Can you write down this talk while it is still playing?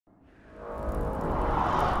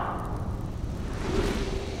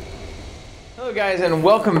Hello guys, and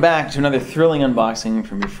welcome back to another thrilling unboxing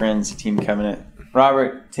from your friends, Team Covenant.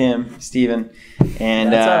 Robert, Tim, Steven,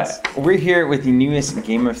 and we're here with the newest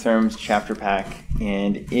Game of Thrones chapter pack,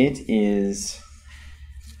 and it is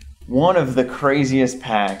one of the craziest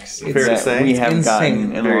packs that we have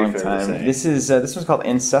gotten in a long time. This one's called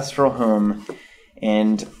Ancestral Home,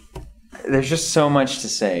 and there's just so much to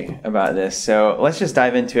say about this. So let's just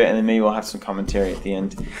dive into it, and then maybe we'll have some commentary at the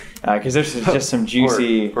end, because there's just some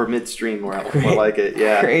juicy or midstream, more like it.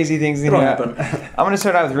 Yeah, crazy things that happen. I'm going to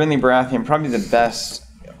start out with Renly Baratheon, probably the best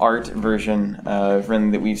art version of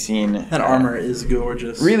Renly that we've seen. That armor is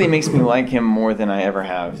gorgeous. Really makes me like him more than I ever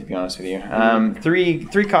have, to be honest with you.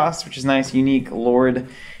 Three costs, which is nice. Unique Lord.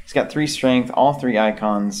 He's got 3 strength, all 3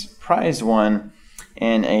 icons, prize 1.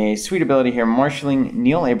 And a sweet ability here, marshalling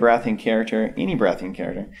Kneel a Baratheon character, any Baratheon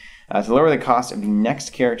character, to lower the cost of the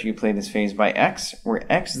next character you play this phase by X, where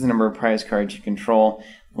X is the number of prize cards you control.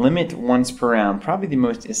 Limit once per round. Probably the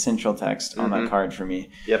most essential text on that card for me.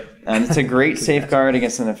 Yep. And it's a great safeguard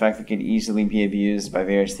against an effect that could easily be abused by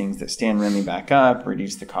various things that stand Renly back up,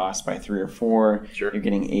 reduce the cost by 3 or 4. Sure. You're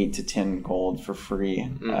getting 8 to 10 gold for free.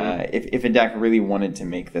 If a deck really wanted to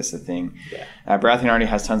make this a thing. Yeah. Baratheon already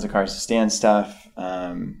has tons of cards to stand stuff,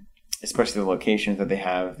 especially the locations that they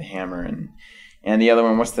have, the hammer and the other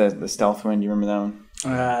one. What's the stealth one? Do you remember that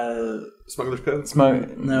one? Smuggler's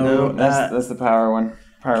Code? No, that's the power one.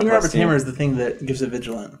 King Robert's hammer is the thing that gives it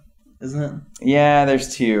vigilant, isn't it? Yeah,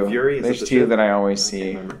 there's 2. Fury? There's 2 that I always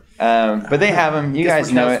see. But they have them. You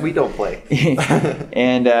guys know it. We don't play.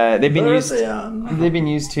 And they've been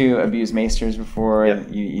used to abuse maesters before. Yep.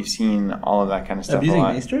 You've seen all of that kind of stuff. Abusing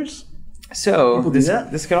maesters? So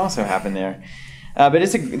this could also happen there. But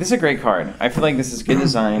this is a great card. I feel like this is good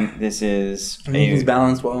design. This is he's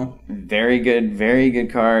balanced well. Very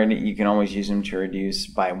good card. You can always use him to reduce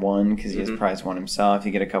by 1 because he has prize 1 himself.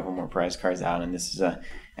 You get a couple more prize cards out, and this is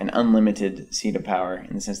an unlimited seat of power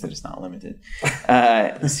in the sense that it's not limited.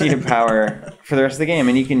 Seat of power for the rest of the game,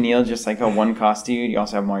 and you can kneel just like a 1-cost dude. You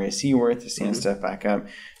also have Mario Seaworth to stand stuff back up.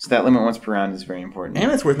 So that limit once per round is very important.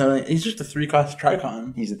 And it's worth noting, he's just a 3-cost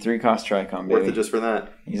Tricon. He's a 3-cost Tricon, baby. Worth it just for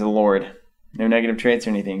that. He's a lord. No negative traits or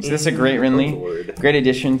anything. So this is a great Renly. Great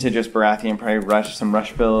addition to just Baratheon. Probably some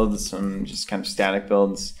rush builds, some just kind of static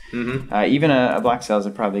builds. Even a Black Sails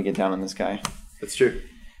would probably get down on this guy. That's true.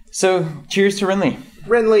 So cheers to Renly.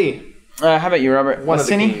 Renly. How about you, Robert? One of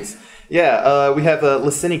the kings. Yeah, we have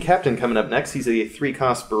Lyseni Captain coming up next. He's a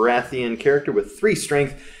 3-cost Baratheon character with 3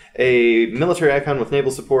 strength, a military icon with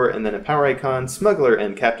naval support, and then a power icon. Smuggler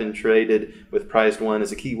and Captain traded with prized 1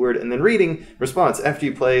 as a keyword. And then reading response. After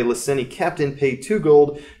you play Lyseni Captain, pay 2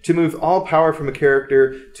 gold to move all power from a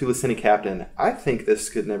character to Lyseni Captain. I think this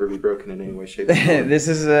could never be broken in any way, shape, or form. This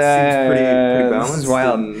is seems pretty balanced. This is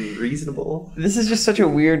wild. And reasonable. This is just such a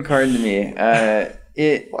weird card to me.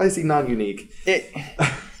 Why is he non-unique?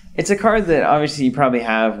 It's a card that obviously you probably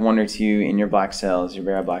have 1 or 2 in your Black Sails, your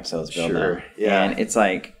Barra Black Sails build. Sure. Yeah. And it's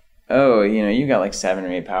like, oh, you got like 7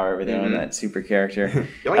 or 8 power over there on that super character.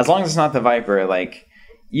 As long as it's not the Viper, like,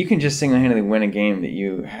 you can just single-handedly win a game that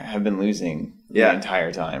you have been losing the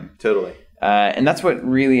entire time. Totally. And that's what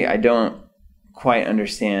really I don't quite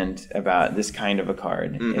understand about this kind of a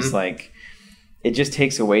card. It's like, it just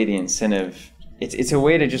takes away the incentive. It's a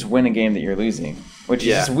way to just win a game that you're losing, which is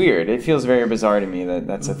just weird. It feels very bizarre to me that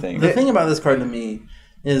that's a thing. The thing about this card to me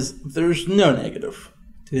is there's no negative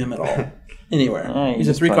to him at all. Anywhere. He's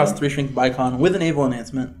a 3-cost 3-strength Bicon with a naval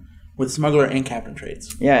enhancement, with Smuggler and Captain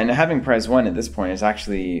traits. Yeah, and having prize 1 at this point is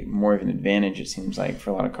actually more of an advantage, it seems like, for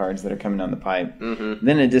a lot of cards that are coming down the pipe,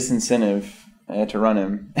 than a disincentive to run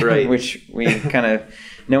him, which we kind of,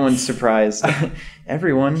 no one's surprised.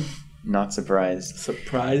 Everyone not surprised.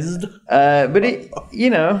 Surprised? But,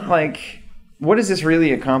 like, what is this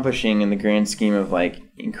really accomplishing in the grand scheme of, like,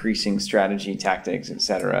 increasing strategy, tactics,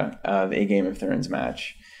 etc. of a Game of Thrones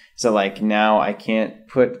match? So, like, now I can't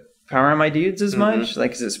put power on my dudes as much?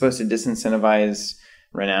 Like, is it supposed to disincentivize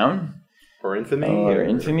renown? Or infamy? Or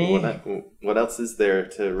infamy? What else is there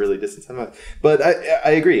to really disincentivize? But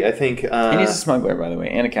I agree. I think... and he's a smuggler, by the way,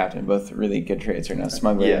 and a captain. Both really good traits right now.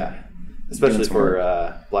 Smuggler. Yeah. Especially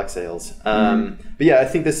for Black Sails. But yeah, I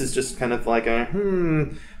think this is just kind of like a,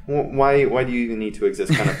 why do you even need to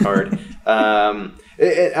exist kind of card.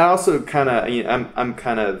 I also kind of, I'm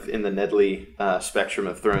kind of in the Nedley spectrum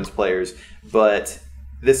of Thrones players, but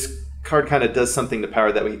this card kind of does something to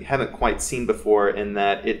power that we haven't quite seen before, in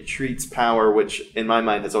that it treats power, which in my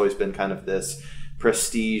mind has always been kind of this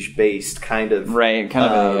prestige-based kind of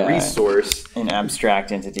resource, an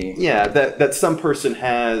abstract entity. Yeah, that some person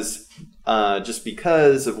has just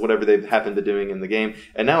because of whatever they've happened to doing in the game.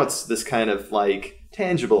 And now it's this kind of like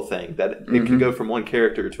tangible thing that it can go from one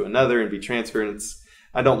character to another and be transferred.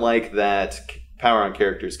 I don't like that power on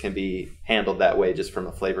characters can be handled that way just from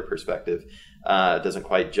a flavor perspective. It doesn't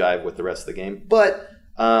quite jive with the rest of the game. But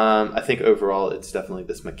I think overall it's definitely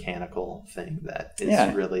this mechanical thing that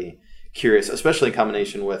is really curious, especially in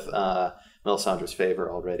combination with Melisandre's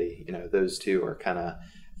favor already. You know, those two are kind of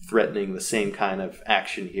threatening the same kind of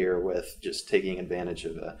action here with just taking advantage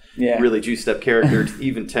of a really juiced up character,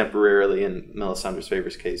 even temporarily in Melisandre's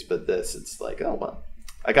favor's case. But it's like, oh, well,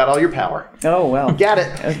 I got all your power. Oh, well. Got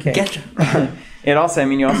it. Okay. Gotcha. It also, I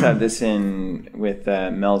mean, you also have this with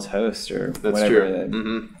Mel's Host or That's whatever.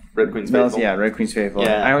 True. Red Queen's Faithful. Yeah, Red Queen's Faithful.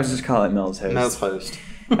 Yeah. I always just call it Mel's Host. Mel's Host.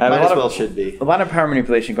 Might as well should be. A lot of power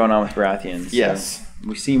manipulation going on with Baratheon. So yes.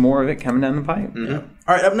 we see more of it coming down the pipe. Mm-hmm. Yeah.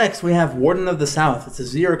 All right, up next we have Warden of the South. It's a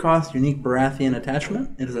 0-cost unique Baratheon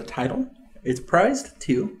attachment. It is a title. It's priced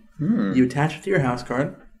 2. You attach it to your house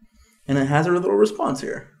card, and it has a little response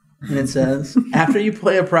here. And it says, after you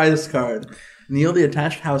play a prize card, kneel the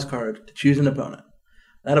attached house card to choose an opponent.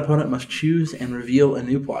 That opponent must choose and reveal a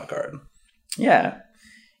new plot card. Yeah.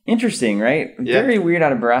 Interesting, right? Yeah. Very weird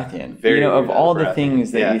out of Baratheon. Very of weird all out of the Baratheon.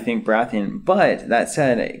 things that you think Baratheon. But that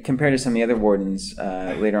said, compared to some of the other wardens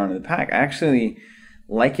later on in the pack, I actually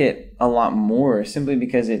like it a lot more simply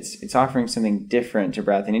because it's offering something different to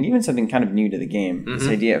Baratheon and even something kind of new to the game. This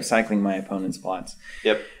idea of cycling my opponent's plots.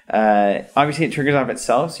 Yep. Obviously, it triggers off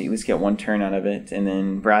itself, so you at least get one turn out of it. And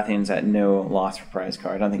then Baratheon's at no loss for prize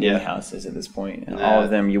card. I don't think any house is at this point. And all of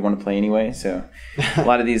them you want to play anyway, so a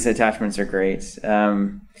lot of these attachments are great.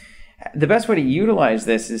 The best way to utilize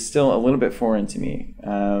this is still a little bit foreign to me.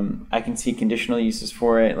 I can see conditional uses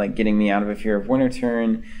for it, like getting me out of a Fear of Winter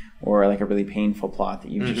turn, or like a really painful plot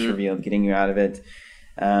that you've just revealed, getting you out of it.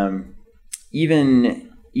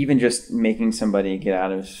 Even just making somebody get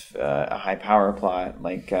out of a high power plot,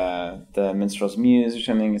 like the Minstrel's Muse or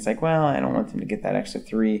something. It's like, well, I don't want them to get that extra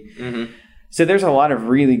 3. So there's a lot of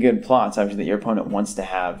really good plots, obviously, that your opponent wants to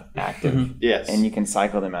have active. Yes. And you can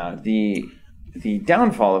cycle them out. The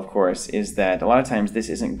downfall, of course, is that a lot of times this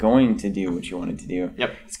isn't going to do what you want it to do.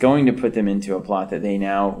 Yep. It's going to put them into a plot that they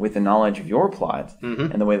now, with the knowledge of your plot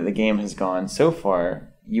and the way that the game has gone so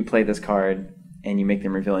far, you play this card and you make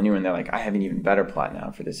them reveal a new one. They're like, I have an even better plot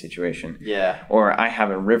now for this situation. Yeah. Or I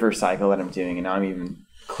have a river cycle that I'm doing and now I'm even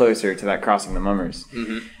closer to that crossing the mummers.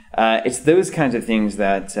 It's those kinds of things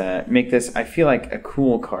that make this, I feel like, a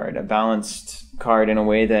cool card, a balanced card in a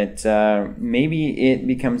way that maybe it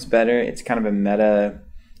becomes better. It's kind of a meta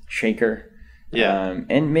shaker. Yeah.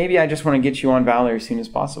 And maybe I just want to get you on Valor as soon as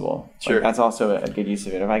possible. Sure. Like, that's also a good use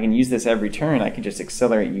of it. If I can use this every turn, I can just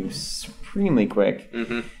accelerate you supremely quick.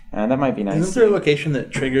 That might be nice. Isn't there a location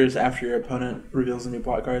that triggers after your opponent reveals a new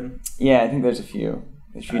plot card? Yeah, I think there's a few.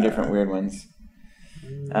 There's a few different weird ones.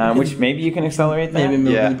 Which maybe you can accelerate that. Maybe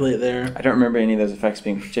manipulate there. I don't remember any of those effects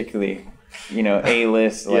being particularly,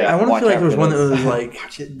 A-list. Like, I want to feel like there was one that this. was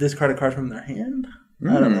like, discard a card from their hand?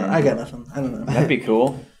 I don't know. I got nothing. I don't know. That'd be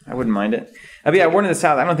cool. I wouldn't mind it. Yeah, Warden of the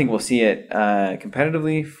South, I don't think we'll see it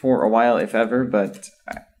competitively for a while, if ever, but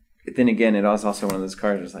then again, it was also one of those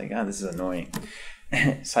cards that's like, this is annoying.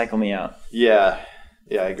 Cycle me out. Yeah,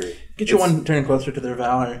 I agree. Get you one turn closer to their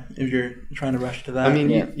Valor if you're trying to rush to that. I mean,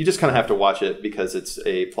 you just kind of have to watch it because it's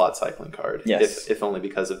a plot cycling card. Yes. If only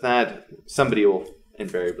because of that, somebody will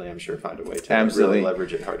invariably, I'm sure, find a way to really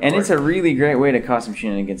leverage it hardcore. And it's a really great way to cause some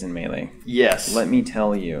shenanigans in Melee. Yes. Let me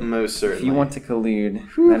tell you. Most certainly. If you want to collude,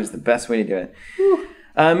 that is the best way to do it.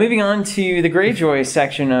 Moving on to the Greyjoy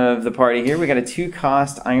section of the party here, we got a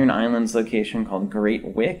 2-cost Iron Islands location called Great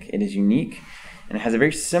Wick. It is unique, and it has a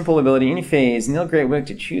very simple ability. Any phase, kneel Great Wick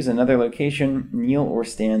to choose another location, kneel or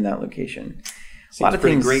stand that location. Seems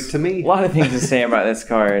pretty great to me. A lot of things to say about this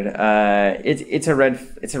card. It's a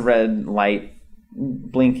red light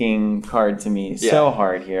blinking card to me. Yeah. So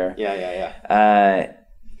hard here. Yeah.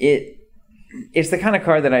 It's the kind of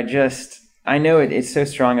card that I know it's so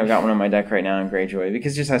strong. I've got one on my deck right now in Greyjoy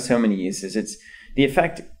because it just has so many uses. The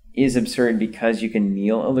effect is absurd because you can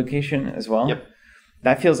kneel a location as well. Yep.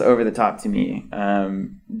 That feels over the top to me.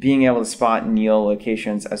 Being able to spot kneel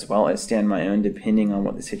locations as well as stand my own, depending on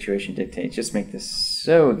what the situation dictates, just make this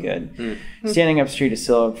so good. Standing up Street of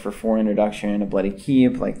Silk for 4 introduction, a Bloody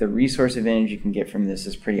Keep, like the resource advantage you can get from this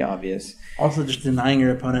is pretty obvious. Also, just denying your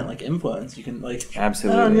opponent influence. You can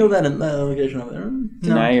absolutely kneel that in that location over there.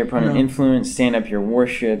 Deny your opponent influence, stand up your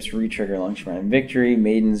warships, re-trigger Longshoreman Victory,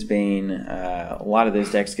 Maiden's Bane. A lot of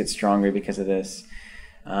those decks get stronger because of this.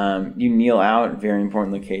 You kneel out very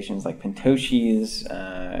important locations like Pentoshi's.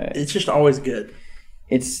 It's just always good.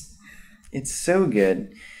 It's so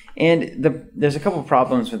good. And there's a couple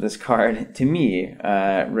problems with this card. To me,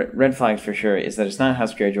 red flags for sure, is that it's not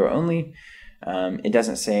House Greyjoy only. It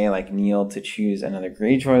doesn't say like kneel to choose another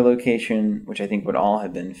Greyjoy location, which I think would all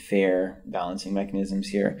have been fair balancing mechanisms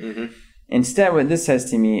here. Mm-hmm. Instead, what this says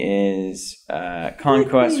to me is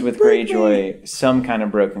conquest with Greyjoy, some kind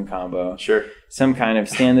of broken combo. Sure. Some kind of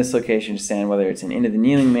stand this location to stand, whether it's an Into the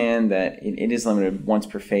Kneeling Man, that it is limited once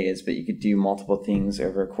per phase, but you could do multiple things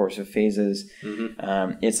over a course of phases.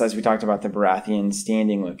 Mm-hmm. It's, as we talked about, the Baratheon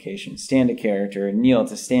standing location. Stand a character, kneel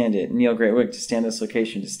to stand it, kneel Great Wig to stand this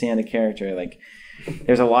location, to stand a character. Like,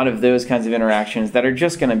 there's a lot of those kinds of interactions that are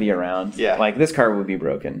just going to be around. Yeah. Like, this card will be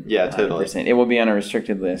broken. Yeah, totally. 100%. It will be on a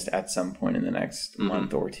restricted list at some point in the next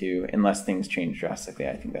month or two, unless things change drastically.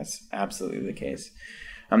 I think that's absolutely the case.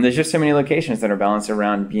 There's just so many locations that are balanced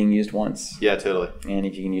around being used once. Yeah, totally. And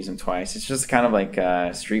if you can use them twice, it's just kind of like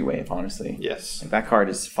Street Wave, honestly. Yes. Like, that card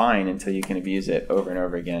is fine until you can abuse it over and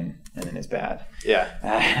over again, and then it's bad.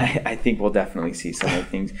 Yeah. I think we'll definitely see some of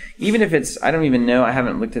things. Even if it's, I don't even know, I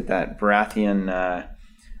haven't looked at that Baratheon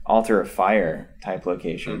Altar of Fire type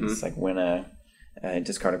location. Mm-hmm. It's like when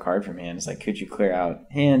discard a card from hand. It's like, could you clear out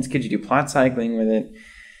hands? Could you do plot cycling with it?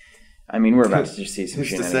 I mean, we're about to just see some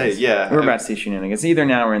shenanigans. We're about to see shenanigans. Either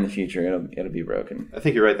now or in the future, it'll be broken. I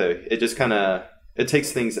think you're right, though. It just kind of it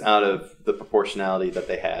takes things out of the proportionality that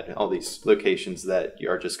they had. All these locations that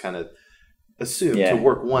are just kind of assumed to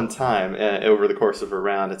work one time over the course of a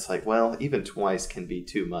round. It's like, well, even twice can be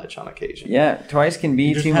too much on occasion. Yeah, twice can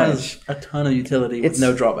be too much. It has a ton of utility with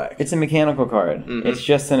no drawback. It's a mechanical card. Mm-hmm. It's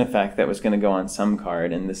just an effect that was going to go on some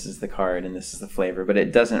card, and this is the card, and this is the flavor. But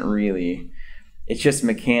it doesn't really... It's just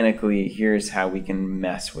mechanically, here's how we can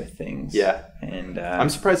mess with things. Yeah. And I'm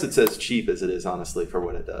surprised it's as cheap as it is, honestly, for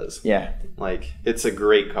what it does. Yeah. Like, it's a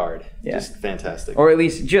great card. Yeah. Just fantastic. Or at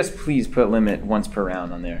least just please put limit once per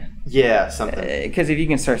round on there. Yeah, something. Because if you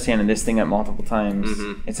can start standing this thing up multiple times,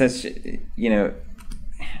 it says, I'm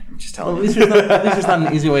just telling you. At least there's not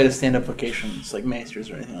an easy way to stand up locations like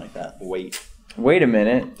Maesters or anything like that. Wait a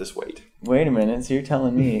minute. Just wait. Wait a minute. So you're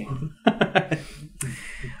telling me.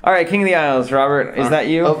 All right, King of the Isles, Robert. Is that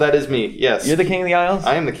you? Oh, that is me, yes. You're the King of the Isles?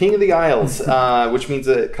 I am the King of the Isles, which means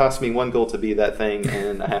that it costs me 1 gold to be that thing,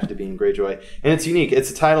 and I have to be in Greyjoy. And it's unique.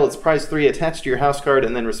 It's a title. It's prize 3 attached to your house card,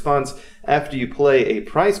 and then response after you play a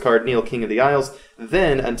prize card, kneel King of the Isles.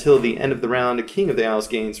 Then, until the end of the round, King of the Isles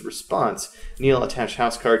gains response. Kneel attached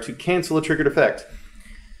house card to cancel a triggered effect.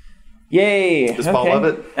 Yay! Does Paul love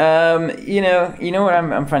it? You know what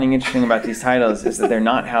I'm finding interesting about these titles is that they're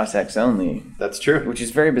not House X only. That's true. Which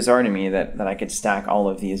is very bizarre to me that I could stack all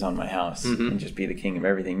of these on my house and just be the king of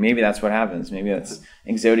everything. Maybe that's what happens. Maybe that's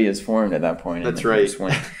Exodia's formed at that point. That's right.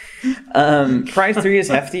 Prize 3 is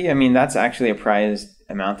hefty. I mean, that's actually a prize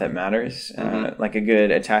amount that matters. Like a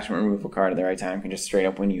good attachment removal card at the right time can just straight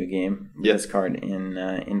up win you a game with this card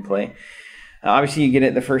in play. Obviously, you get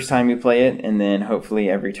it the first time you play it, and then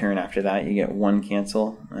hopefully every turn after that you get 1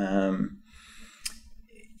 cancel.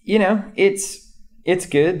 It's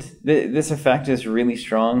good. This effect is really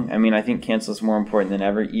strong. I mean, I think cancel is more important than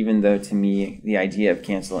ever, even though to me the idea of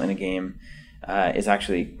cancel in a game is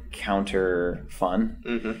actually counter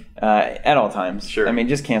fun at all times. Sure. I mean,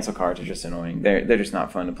 just cancel cards are just annoying. They're just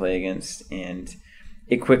not fun to play against, and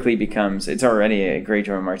it quickly becomes. It's already a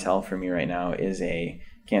Greyjoy Martell for me right now. Is a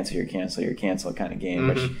cancel your cancel kind of game,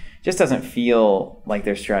 which just doesn't feel like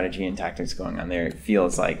there's strategy and tactics going on there. It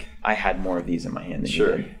feels like I had more of these in my hand than you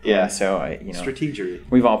did. Yeah. And so strategery.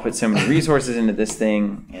 We've all put so many resources into this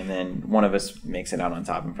thing, and then one of us makes it out on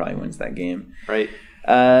top and probably wins that game. Right.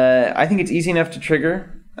 I think it's easy enough to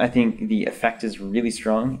trigger. I think the effect is really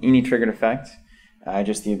strong. Any triggered effect,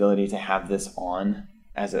 just the ability to have this on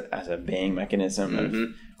as a baying mechanism of,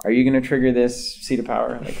 are you going to trigger this seat of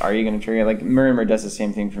power? Like, are you going to trigger? Like, Murimer does the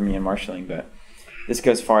same thing for me in marshalling, but this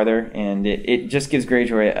goes farther, and it just gives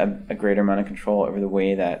Greyjoy a greater amount of control over the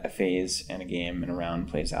way that a phase and a game and a round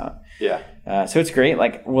plays out. Yeah. So it's great.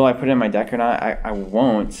 Like, will I put it in my deck or not? I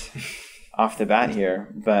won't off the bat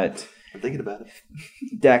here, but I'm thinking about it.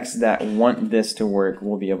 Decks that want this to work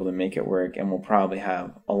will be able to make it work, and we'll probably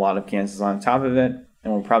have a lot of cancels on top of it.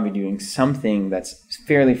 And we're probably doing something that's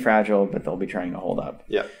fairly fragile, but they'll be trying to hold up.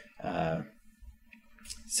 Yeah.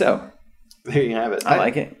 So there you have it. I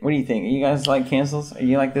like it. What do you think? You guys like cancels? Are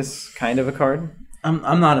you like this kind of a card?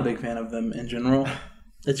 I'm not a big fan of them in general.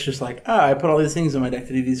 It's just like, I put all these things in my deck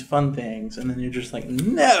to do these fun things, and then you're just like,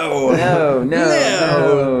 no. Like,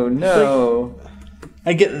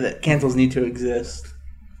 I get that cancels need to exist,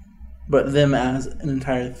 but them as an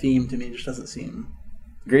entire theme to me just doesn't seem.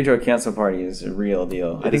 Greyjoy Cancel Party is a real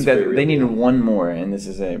deal. I think that they needed one more, and this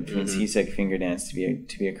is between Seasick Finger Dance to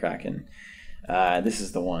be a Kraken. This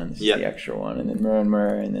is the one. This is the extra one. And then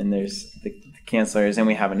Mur, and then there's the Cancelers. And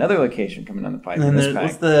we have another location coming down the pipe. And then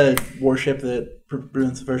what's the warship that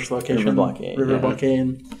ruins the first location? River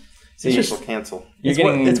Blockade. It's just cancel.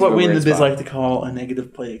 It's what we in the biz like to call a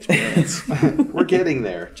negative play experience. We're getting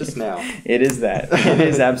there just now. It is that. It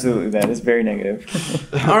is absolutely that. It's very negative.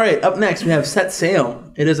 All right, up next we have Set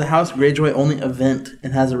Sail. It is a House Greyjoy only event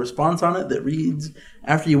and has a response on it that reads,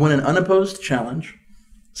 after you win an unopposed challenge,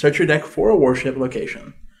 search your deck for a warship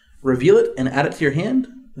location. Reveal it and add it to your hand,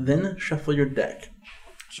 then shuffle your deck.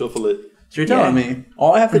 Shuffle it. So you're telling me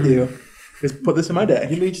all I have to do is put this in my deck.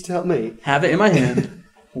 You need to tell me. Have it in my hand.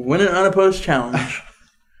 Win an unopposed challenge,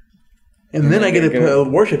 and then I get to put a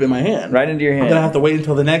warship in my hand. Right into your hand. I'm going to have to wait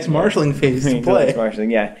until the next marshalling phase to play.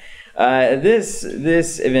 Marshalling, yeah. This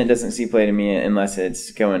event doesn't see play to me unless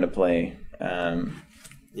it's going to play. There's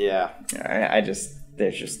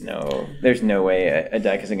no way a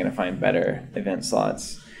deck isn't going to find better event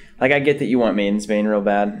slots. Like, I get that you want Maiden's Bane real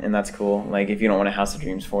bad, and that's cool. Like, if you don't want a House of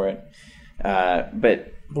Dreams for it.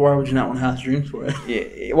 But why would you not want House of Dreams for it?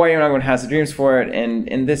 Yeah, why are you not going House of Dreams for it?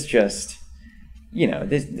 And this just,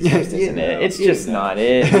 this just isn't it. It's just not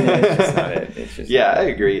it. It's just not it. It's just I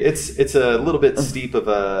agree. It's a little bit steep of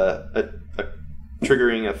a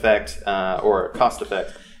triggering effect or a cost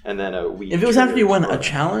effect, and then a weak. If it was after you won a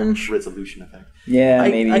challenge, resolution effect. Yeah,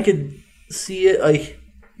 maybe I could see it, like,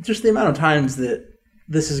 just the amount of times that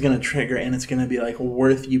this is going to trigger and it's going to be like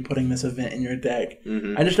worth you putting this event in your deck.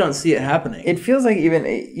 Mm-hmm. I just don't see it happening. It feels like even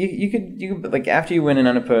you could like, after you win an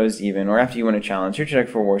unopposed even, or after you win a challenge, search your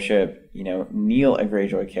deck for a warship, kneel a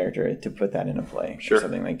Greyjoy character to put that into play. Sure. Or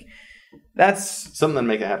something like that's something that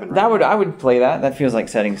make it happen. I would play that. That feels like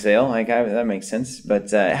setting sail. Like, that makes sense. But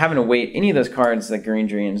having to wait any of those cards like Green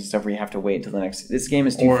Dreams and stuff where you have to wait till the next. This game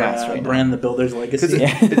is too fast right now. Brand the Builder's Legacy.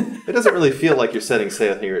 It doesn't really feel like you're setting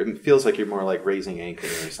sail here. It feels like you're more like raising anchor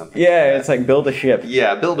or something. Yeah, it's like build a ship.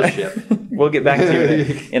 Yeah, build a ship. We'll get back to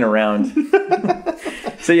it in a round.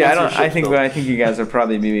 So yeah, I think you guys will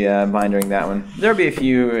probably be binding that one. There'll be a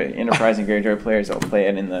few enterprising Greyjoy players that will play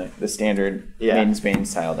it in the standard Maiden's Bane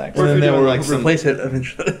style deck. Or then they will replace it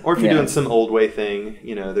eventually. Or if you're doing some old way thing,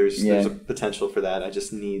 there's a potential for that. I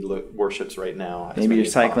just need warships right now. Maybe you're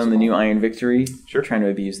cycling the new Iron Victory. Sure. Trying to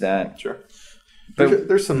abuse that. Sure. But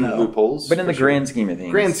there's some loopholes. But in the grand scheme of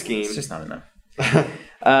things, it's just not enough.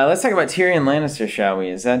 Let's talk about Tyrion Lannister, shall we?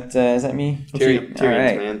 Is that me? Tyrion's all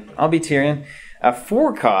right. man. I'll be Tyrion.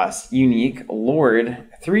 4-cost, unique, Lord,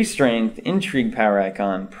 3 strength, intrigue power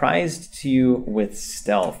icon, prized to you with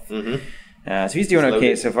stealth. Mm-hmm. So he's doing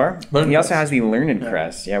okay so far. He also has the Learned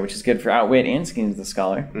Crest, which is good for Outwit and Schemes of the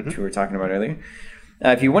Scholar, which we were talking about earlier.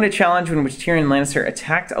 If you win a challenge in which Tyrion Lannister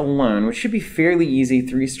attacked alone, which should be fairly easy,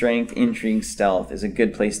 3 strength, intrigue, stealth is a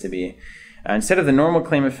good place to be. Instead of the normal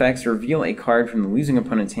claim effects, reveal a card from the losing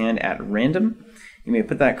opponent's hand at random. You may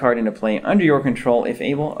put that card into play under your control if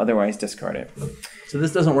able, otherwise discard it. So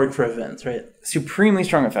this doesn't work for events, right? Supremely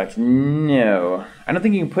strong effect. No. I don't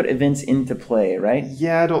think you can put events into play, right?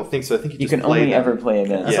 Yeah, I don't think so. I think you can only ever play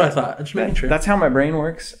events. That's what I thought. Just making sure. That's how my brain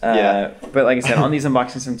works. But like I said, on these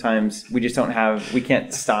unboxings sometimes we just we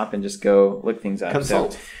can't stop and just go look things up.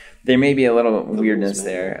 Consult. So there may be a little weirdness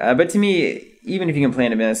there. But to me, even if you can play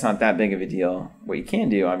an event, it's not that big of a deal. What you can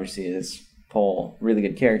do, obviously, is pull really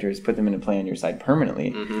good characters, put them into play on your side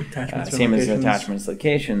permanently. Mm-hmm. Same as attachments,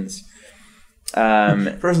 locations.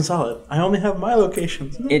 Frozen Solid. I only have my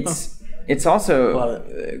locations. It's also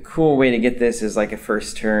a cool way to get this is like a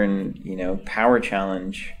first turn, power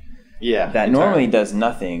challenge. Yeah, that normally does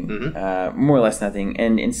nothing, more or less nothing,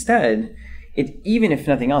 and instead, even if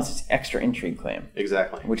nothing else, it's extra intrigue claim.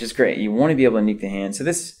 Exactly, which is great. You want to be able to nuke the hand. So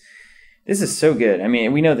this is so good. I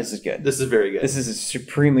mean, we know this is good. This is very good. This is a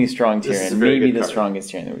supremely strong Tyrion, maybe the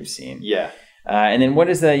strongest Tyrion that we've seen. Yeah. And then what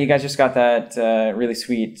is you guys just got that really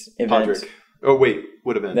sweet event. Podrick. Oh wait,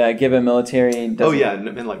 what event? That give a military.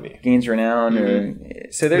 Men like me gains renown,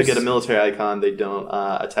 so they get a military icon. They don't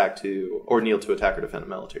attack to or kneel to attack or defend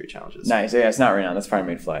military challenges. Nice. Yeah, it's not renown. That's Fire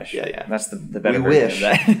Made Flesh. Yeah. That's the better version of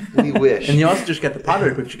that. We wish. And you also just get the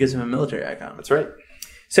Podrick, which gives him a military icon. That's right.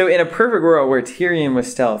 So in a perfect world where Tyrion with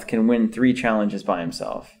stealth can win 3 challenges by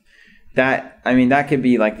himself, that could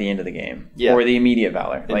be like the end of the game, or the immediate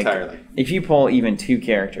valor. Entirely. Like, if you pull even 2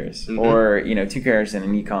 characters, or 2 characters in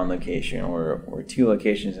an econ location, or 2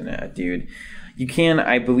 locations in a dude, you can,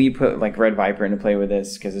 I believe, put like Red Viper into play with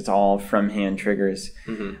this because it's all from hand triggers,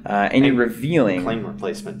 and you're revealing claim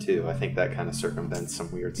replacement too. I think that kind of circumvents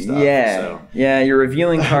some weird stuff. You're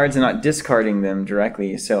revealing cards and not discarding them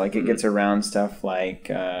directly. So like it gets around stuff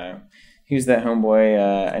like. Who's that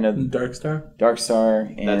homeboy? I know Darkstar.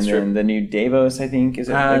 Darkstar, and then the new Davos, I think, is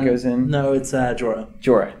it that goes in? No, it's Jorah.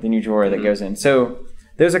 Jorah, the new Jorah that goes in. So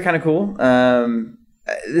those are kind of cool.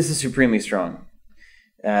 This is supremely strong.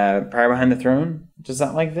 Power Behind the Throne, does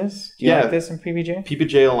that like this? Do you like this in PBJ?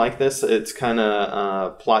 PBJ will like this. It's kind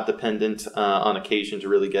of plot dependent on occasion to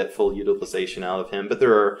really get full utilization out of him. But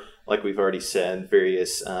there are, like we've already said,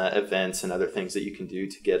 various events and other things that you can do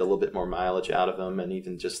to get a little bit more mileage out of him. And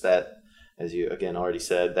even just that, as you again already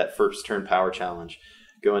said, that first turn power challenge,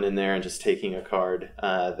 going in there and just taking a card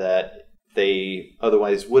that they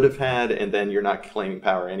otherwise would have had, and then you're not claiming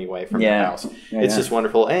power anyway from your house. It's just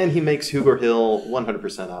wonderful. And he makes Hoover Hill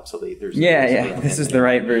 100% obsolete. There's this is the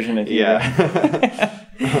right version of Hoover.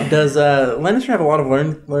 Does Lannister have a lot of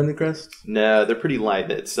learning crests? No, they're pretty light.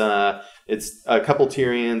 It's a couple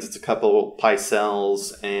Tyrions, it's a couple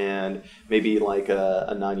Pycelles, and maybe like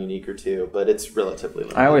a non-unique or two, but it's relatively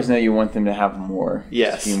limited. I always know you want them to have more.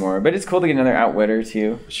 Yes. A few more. But it's cool to get another Outwitter,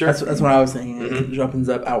 too. Sure. That's what I was thinking. It opens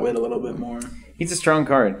up Outwit a little bit more. He's a strong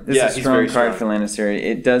card. This is a strong card for Lannister.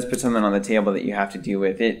 It does put something on the table that you have to deal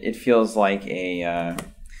with. It feels like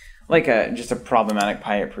just a problematic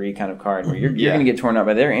Pyat Pri kind of card where you're going to get torn up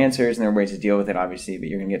by their answers and there are ways to deal with it, obviously, but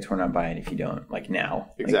you're going to get torn up by it if you don't, like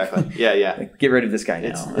now. Exactly. Like, get rid of this guy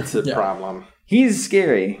now. It's a problem. He's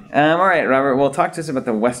scary. All right, Robert. Well, talk to us about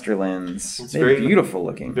the Westerlands. It's very beautiful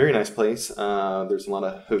looking. Very nice place. There's a lot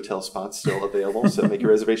of hotel spots still available, so make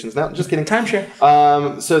your reservations now. Just kidding.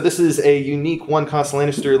 Timeshare. So this is a unique one-cost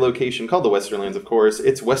Lannister location called the Westerlands, of course.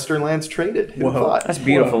 It's Westerlands traded. Who thought? That's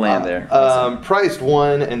beautiful land there. Prized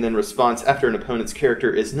 1, and then response after an opponent's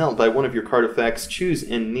character is knelt by one of your card effects. Choose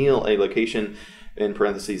and kneel a location. In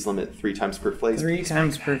parentheses, limit 3 times per phase. 3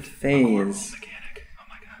 times per phase.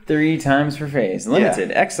 3 times per phase. Limited.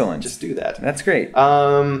 Yeah. Excellent. Just do that. That's great.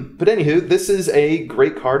 But anywho, this is a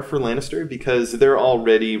great card for Lannister because they're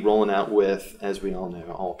already rolling out with, as we all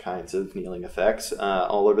know, all kinds of kneeling effects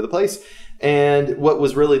all over the place. And what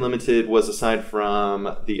was really limited was, aside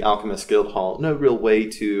from the Alchemist Guild Hall, no real way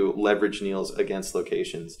to leverage kneels against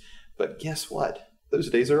locations. But guess what? Those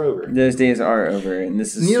days are over. Those days are over, and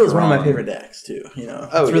this is Neil is one of my favorite decks too.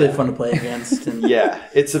 It's really fun to play against. And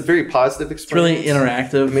it's a very positive experience. It's really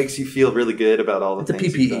interactive. It makes you feel really good about all the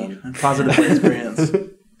things you've done. It's a positive play experience.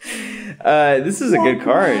 This is a good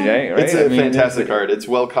card, right? It's a fantastic card. It's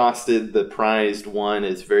well costed. The prized 1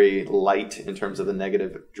 is very light in terms of the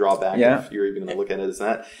negative drawback. If you're even going to look at it as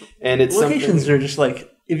that. And it's locations are just like,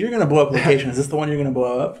 if you're going to blow up location, is this the one you're going to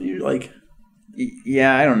blow up? You're like.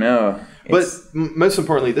 Yeah, I don't know. But most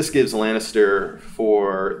importantly, this gives Lannister,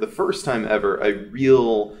 for the first time ever, a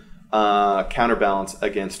real counterbalance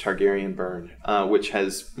against Targaryen burn, which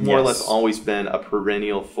has more or less always been a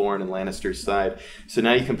perennial thorn in Lannister's side. So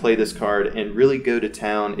now you can play this card and really go to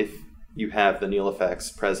town if you have the kneel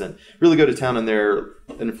effects present. Really go to town in their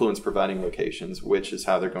influence-providing locations, which is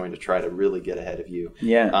how they're going to try to really get ahead of you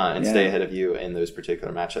and stay ahead of you in those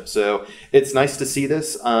particular matchups. So it's nice to see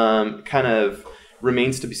this. Kind of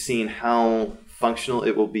remains to be seen how functional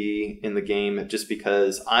it will be in the game, just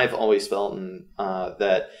because I've always felt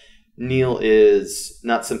that kneel is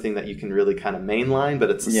not something that you can really kind of mainline, but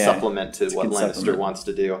it's a supplement to what Lannister wants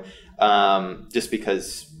to do, just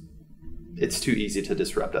because it's too easy to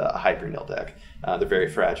disrupt a hyper kneel deck. They're very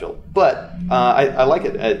fragile, but I like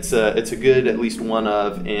it. It's a good, at least one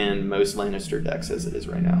of in most Lannister decks as it is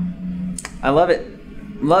right now. I love it.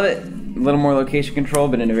 A little more location control,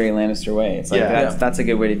 but in a very Lannister way. It's like that's a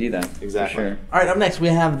good way to do that. Exactly. Sure. All right, up next we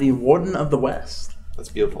have the Warden of the West. That's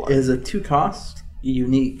beautiful. It is a 2-cost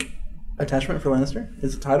unique attachment for Lannister.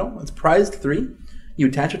 It's a title. It's prized 3. You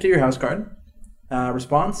attach it to your house card.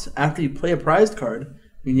 Response: after you play a prized card,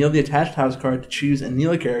 you kneel the attached house card to choose and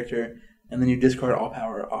kneel a character, and then you discard all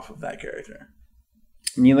power off of that character.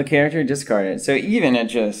 Kneel a character, discard it. So even at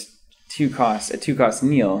just 2 costs, a 2-cost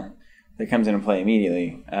kneel that comes into play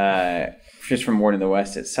immediately, just from Warden of the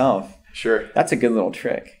West itself. Sure. That's a good little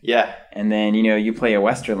trick. Yeah. And then, you play a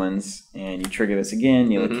Westerlands, and you trigger this again,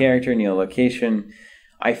 kneel a character, kneel a location.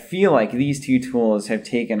 I feel like these 2 tools have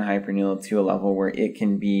taken Hyper Kneel to a level where it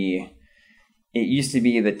can be... It used to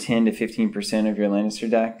be the 10 to 15% of your Lannister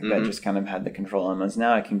deck that just kind of had the control elements.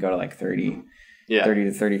 Now it can go to like 30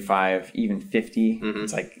 to 35, even 50.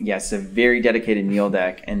 It's like, it's a very dedicated kneel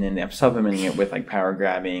deck, and then I'm supplementing it with like power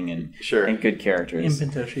grabbing and good characters.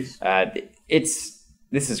 Impentoshis.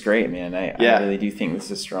 This is great, man. I really do think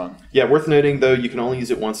this is strong. Yeah, worth noting though, you can only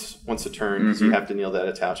use it once a turn, so you have to kneel that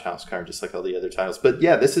attach house card just like all the other titles. But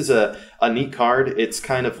yeah, this is a neat card. It's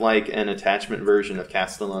kind of like an attachment version of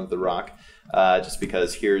Castellan of the Rock. Just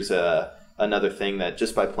because here's another thing that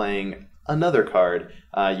just by playing another card,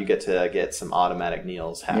 you get to get some automatic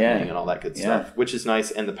kneels happening and all that good stuff, which is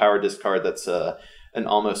nice. And the power discard, that's an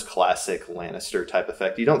almost classic Lannister type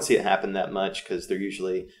effect. You don't see it happen that much because they're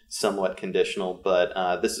usually somewhat conditional,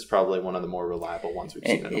 but this is probably one of the more reliable ones we've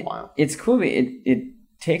seen in a while. It's cool. It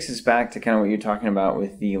takes us back to kind of what you're talking about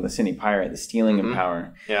with the Lysini Pirate, the stealing of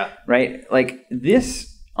power. Yeah. Right? Like,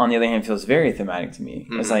 this, on the other hand, feels very thematic to me.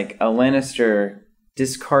 It's like a Lannister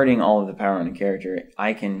discarding all of the power on a character.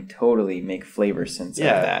 I can totally make flavor sense of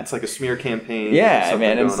that. Yeah, it's like a smear campaign. Yeah,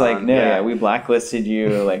 man. It's like, we blacklisted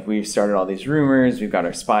you. Like, we've started all these rumors. We've got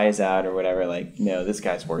our spies out or whatever. Like, no, this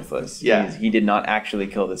guy's worthless. Yeah. He did not actually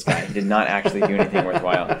kill this guy. He did not actually do anything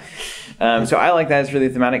worthwhile. So I like that. It's really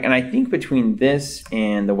thematic. And I think between this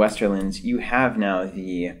and the Westerlands, you have now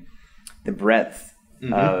the breadth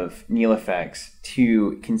of kneel effects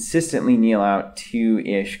to consistently kneel out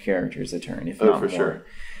 2-ish characters a turn, if not more. Sure.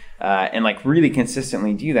 And like really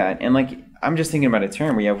consistently do that. And like, I'm just thinking about a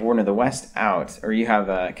turn where you have Warden of the West out, or you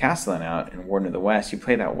have Castellan out and Warden of the West. You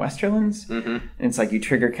play that Westerlands, and it's like you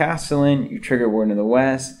trigger Castellan, you trigger Warden of the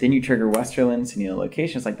West, then you trigger Westerlands to kneel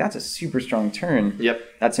location. It's like, that's a super strong turn. Yep.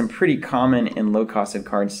 That's some pretty common and low-costed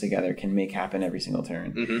cards together can make happen every single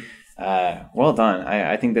turn. Well done.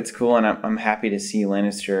 I think that's cool, and I'm happy to see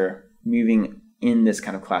Lannister moving in this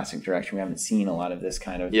kind of classic direction. We haven't seen a lot of this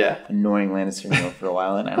kind of annoying Lannister kneel for a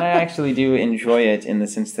while, and I actually do enjoy it in the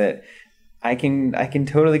sense that I can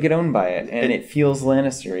totally get owned by it, and it feels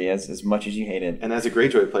Lannister-y as much as you hate it. And as a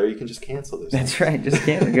Greyjoy player, you can just cancel those. That's right, just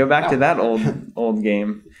cancel. Go back to that old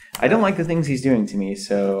game. I don't like the things he's doing to me,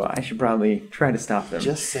 so I should probably try to stop them.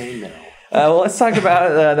 Just say no. Well, let's talk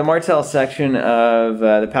about the Martell section of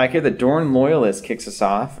the pack here. The Dorne Loyalist kicks us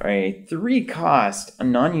off. A 3-cost, a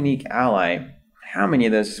non-unique ally. How many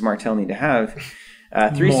of those does Martell need to have?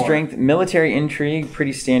 3 strength, military intrigue,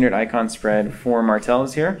 pretty standard icon spread for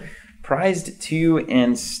Martells here. Prized 2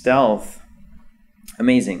 and stealth.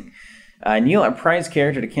 Amazing. Kneel a prized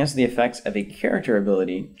character to cancel the effects of a character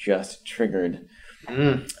ability just triggered.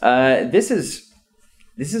 This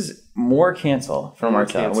is more cancel for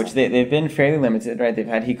Martell, which they've been fairly limited, right? They've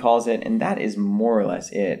had He Calls It, and that is more or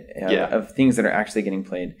less it of things that are actually getting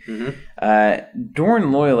played.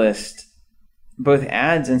 Dorne Loyalist both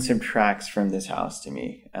adds and subtracts from this house to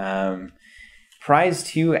me. Prize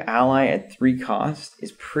 2 ally at 3 cost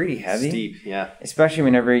is pretty heavy. Steep, yeah. Especially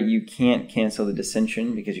whenever you can't cancel the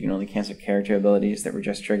Dissension because you can only cancel character abilities that were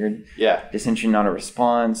just triggered. Yeah. Dissension, not a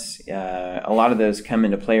response. A lot of those come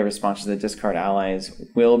into play. Responses that discard allies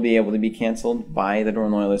will be able to be canceled by the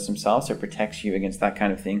Dorne Loyalist themselves, so it protects you against that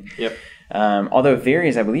kind of thing. Yep. Although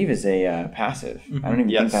Varys, I believe, is a passive. I don't even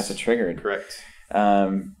think that's a triggered. Correct.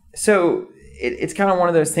 So it's kind of one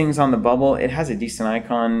of those things on the bubble. It has a decent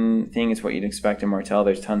icon thing. It's what you'd expect in Martell.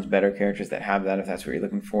 There's tons better characters that have that if that's what you're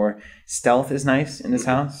looking for. Stealth is nice in this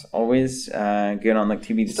house. Always good on like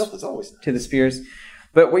Stealth is always nice. To the spears.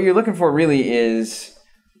 But what you're looking for really is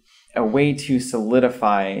a way to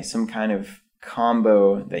solidify some kind of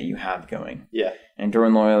combo that you have going. Yeah. And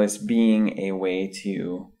Dorne Loyalist being a way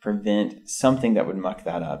to prevent something that would muck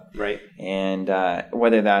that up. Right. And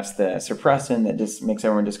whether that's the Suppressant that just makes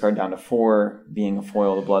everyone discard down to 4, being a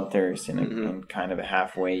foil to Bloodthirst and kind of a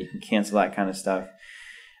halfway, you can cancel that kind of stuff.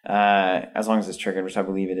 As long as it's triggered, which I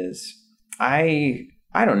believe it is. I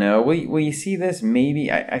don't know. Will you see this?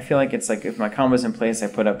 Maybe. I feel like it's like if my combo's in place, I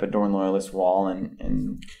put up a Dorne Loyalist wall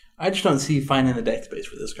and I just don't see finding the deck space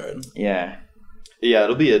for this card. Yeah. Yeah,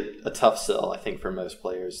 it'll be a tough sell, I think, for most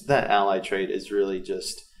players. That ally trait is really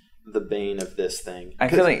just the bane of this thing. I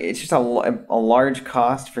feel like it's just a large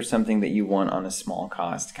cost for something that you want on a small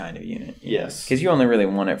cost kind of unit. Yes. Because you only really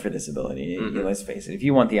want it for this ability. Let's face it. If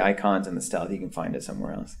you want the icons and the stealth, you can find it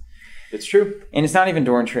somewhere else. It's true. And it's not even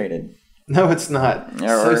Dorne traded. No, it's not.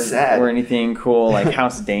 So sad. Or anything cool like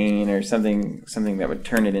House Dane or something that would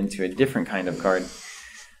turn it into a different kind of card.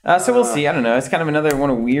 So we'll see. I don't know. It's kind of another one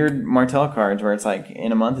of weird Martell cards where it's like,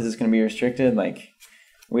 in a month, is this going to be restricted? Like,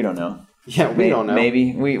 we don't know. Yeah, we don't know.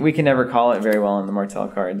 Maybe. We can never call it very well on the Martell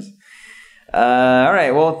cards. All right.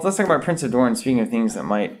 Well, let's talk about Prince of Dorne. Speaking of things that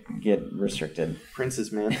might get restricted.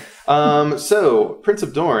 Princes, man. So, Prince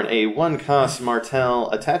of Dorne, a 1-cost Martell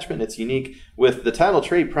attachment. It's unique with the title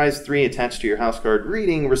trait, prize 3 attached to your house card.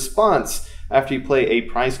 Reading response. After you play a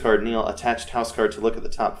prize card, kneel attached house card to look at the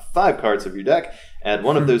top 5 cards of your deck. Add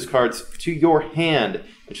one of those cards to your hand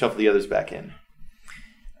and shuffle the others back in.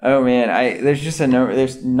 Oh man,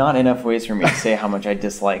 there's not enough ways for me to say how much I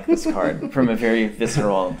dislike this card from a very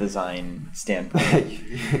visceral design standpoint.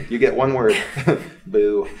 You get one word.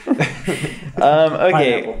 Boo.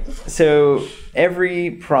 Okay, so every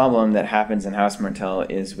problem that happens in House Martell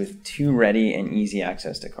is with too ready and easy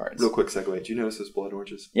access to cards. Real quick segue. Did you notice those blood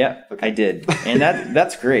oranges? Yeah, okay. I did. And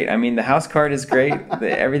that's great. I mean, the house card is great.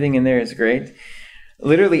 Everything in there is great.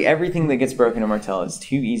 Literally everything that gets broken in Martell is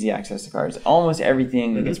too easy access to cards. Almost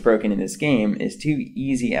everything that gets broken in this game is too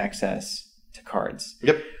easy access to cards.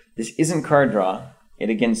 Yep. This isn't card draw. It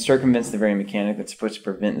again circumvents the very mechanic that's supposed to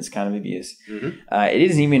prevent this kind of abuse. It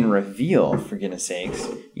isn't even reveal, for goodness sakes.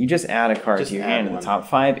 You just add a card to your hand in the top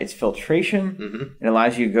 5. It's filtration. It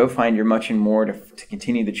allows you to go find your much and more to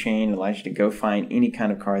continue the chain. It allows you to go find any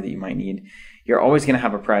kind of card that you might need. You're always going to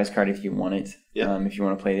have a prize card if you want it, if you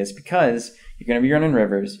want to play this, because you're going to be running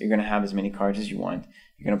rivers. You're going to have as many cards as you want.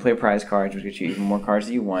 You're going to play prize cards, which gets you even more cards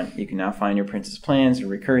that you want. You can now find your princess plans or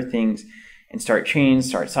recur things and start chains,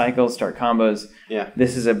 start cycles, start combos. Yeah.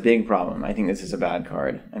 This is a big problem. I think this is a bad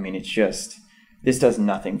card. I mean, this does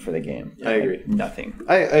nothing for the game. I agree. Nothing.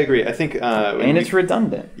 I agree. I think... and it's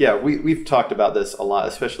redundant. Yeah, we've talked about this a lot,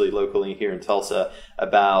 especially locally here in Tulsa,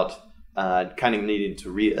 about... kind of needing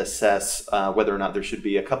to reassess whether or not there should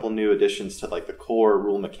be a couple new additions to like the core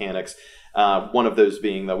rule mechanics. One of those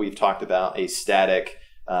being that we've talked about a static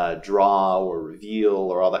draw or reveal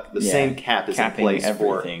or all that. The same cap is in place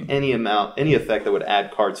everything. For any effect that would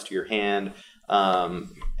add cards to your hand.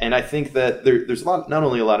 And I think that there's not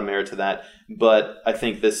only a lot of merit to that, but I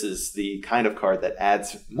think this is the kind of card that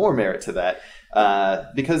adds more merit to that.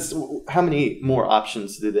 Because how many more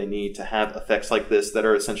options do they need to have effects like this that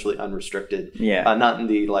are essentially unrestricted? Yeah. Not in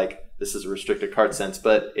the this is a restricted card sense,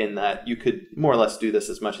 but in that you could more or less do this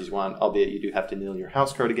as much as you want, albeit you do have to kneel your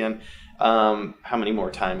house card again. How many more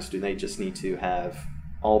times do they just need to have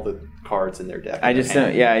all the cards in their deck? I just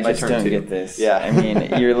don't get this. Yeah. I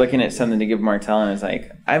mean, you're looking at something to give Martell and it's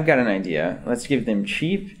like, I've got an idea. Let's give them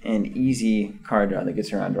cheap and easy card draw that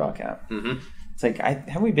gets around draw cap. It's like,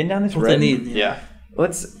 have we been down this road? They need. Yeah.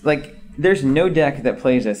 There's no deck that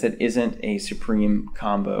plays this that isn't a supreme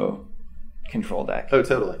combo control deck. Oh,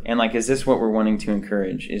 totally. And is this what we're wanting to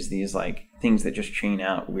encourage? Is these things that just chain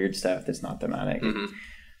out weird stuff that's not thematic?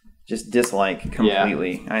 Just dislike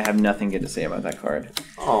completely. Yeah. I have nothing good to say about that card.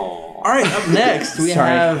 Oh. All right, up next we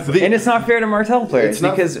have... and it's not fair to Martell players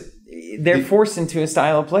because they're forced into a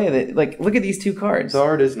style of play that, look at these two cards. The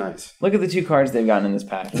art is nice. Look at the two cards they've gotten in this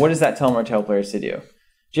pack. What does that tell Martell players to do?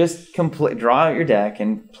 Just draw out your deck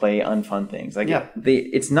and play unfun things.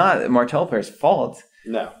 It's not Martell players' fault.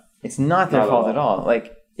 No. It's not their fault at all.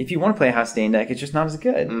 If you want to play a House Stain deck, it's just not as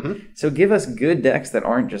good. So give us good decks that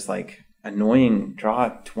aren't just annoying draw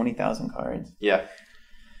 20,000 cards. Yeah.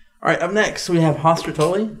 All right, up next we have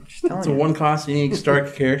Hostertoli. It's a 1-cost unique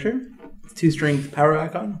Stark character. 2-strength power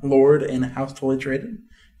icon, Lord and House Tully traded.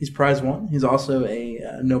 He's prize 1. He's also a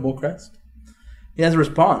noble crest. He has a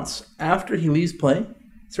response. After he leaves play,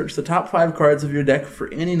 search the top 5 cards of your deck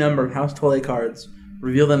for any number of House Tully cards.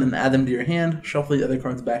 Reveal them and add them to your hand. Shuffle the other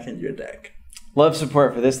cards back into your deck. Love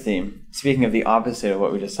support for this theme. Speaking of the opposite of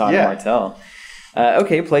what we just saw in Martell.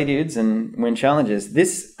 Play dudes and win challenges.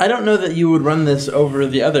 This I don't know that you would run this over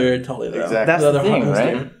the other Tully, though. Exactly. That's the thing,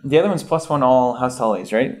 right? The other one's +1 all House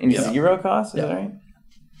Tullys, right? And he's 0 cost, is that right?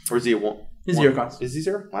 Or is he a 1? He's 0 cost. Is he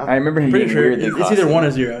 0? Wow. I remember him being weirdly it's either 1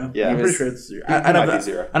 or 0. Yeah. I'm pretty sure it's 0. I might be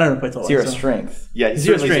 0. I don't know play Tully. 0 strength. Yeah, he's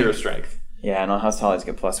certainly 0 strength. Yeah, and all House Tullys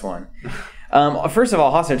get +1. First of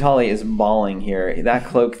all, Hostertoli is balling here. That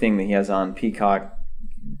cloak thing that he has on, peacock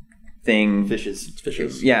thing.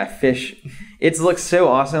 Fishes. Yeah, fish. It looks so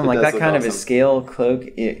awesome. That kind of a scale cloak,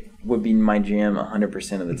 it would be my jam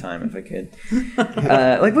 100% of the time if I could.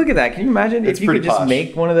 Look at that. Can you imagine if you could just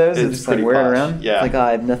make one of those and just wear it around? Yeah.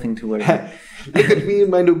 I have nothing to wear. Look at me and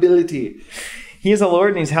my nobility. He is a lord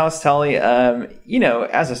and he's House Tully.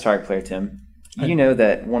 As a Stark player, Tim, you know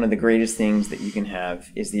that one of the greatest things that you can have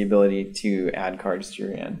is the ability to add cards to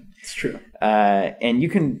your hand. It's true. And you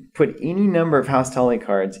can put any number of House Tully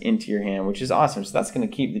cards into your hand, which is awesome. So that's going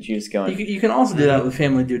to keep the juice going. You can also do that with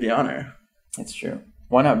Family Duty Honor. That's true.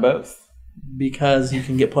 Why not both? Because you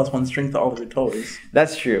can get +1 strength to all of your Tullys.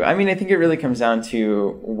 That's true. I mean, I think it really comes down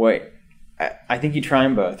to what... I think you try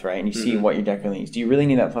them both, right? And you see what your deck really needs. Do you really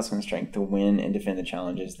need that +1 strength to win and defend the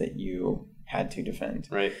challenges that you had to defend?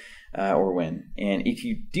 Right. Or win. And if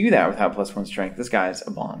you do that without +1 strength, this guy's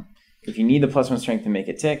a bomb. If you need the +1 strength to make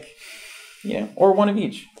it tick, or one of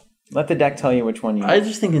each. Let the deck tell you which one you need. I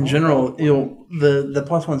just think in general, the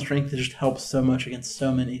 +1 strength just helps so much against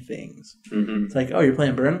so many things. It's like, you're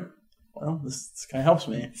playing Burn? well, this guy helps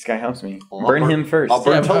me. This guy helps me. Well, Burn him first. I'll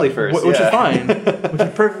burn Tully first. Which is fine. Which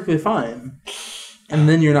is perfectly fine. And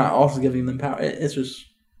then you're not also giving them power. It's just,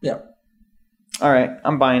 yeah. All right,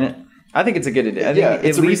 I'm buying it. I think it's a good addition.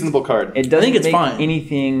 It's a reasonable card. It doesn't make fine.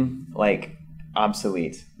 anything like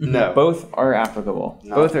obsolete. No. Both are applicable.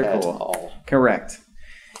 Not Both are at cool. all. Correct.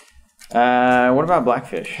 What about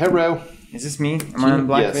Blackfish? Hero. Is this me? Am I on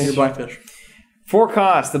Blackfish? Yes. You're Blackfish. 4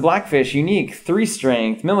 cost, the Blackfish, unique, 3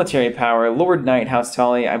 strength, military power, Lord Knight, House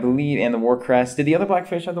Tully, I believe, and the Warcrest. Did the other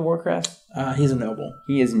Blackfish have the Warcrest? He's a noble.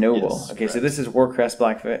 He is noble. Yes, okay, correct. so this is Warcrest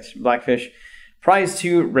Blackfish. Prize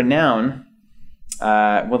 2, Renown.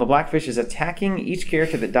 Well, the Blackfish is attacking. Each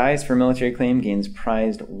character that dies for military claim gains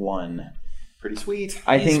prized 1. Pretty sweet.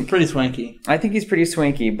 He's pretty swanky. I think he's pretty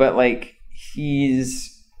swanky, but like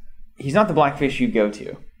he's not the Blackfish you go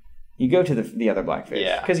to. You go to the other Blackfish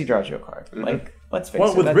because he draws you a card. Mm-hmm. Like, let's face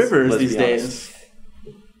Well, it. with that's- Rivers let's these be days,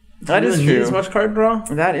 That is really need true. as much card draw.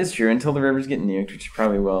 That is true until the Rivers get nuked, which it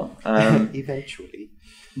probably will. Eventually.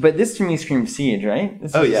 But this to me screams Siege, right?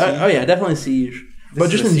 This Oh, is- yeah. Oh yeah, definitely Siege. But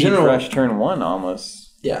this just is a in Siege general, Rush turn 1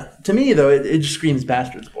 almost. yeah. To me though, it just screams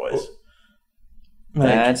Bastards Boys. Like,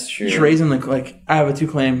 That's true. Just raising I have a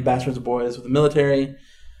 2-claim Bastards Boys with the military.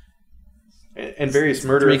 And various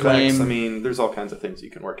murder 3 effects. claim. I mean, there's all kinds of things you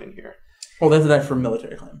can work in here. Well, that's that for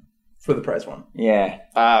military claim for the prize one. Yeah.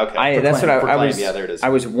 Okay. That's claim. what For I claim, was. yeah, there it is. I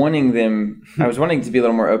was wanting them. I was wanting to be a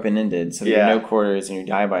little more open ended, so that Yeah. your no quarters and your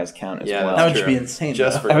die-bys count as Yeah, well. That would true. just be insane.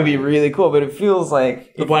 Just though. for That would be really cool, but it feels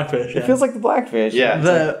like the Blackfish. it feels like the Blackfish. Yeah.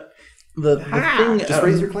 the thing. Just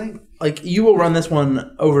raise your claim. Like you will run this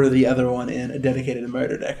one over the other one in a dedicated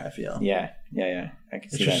murder deck. I feel. Yeah. I can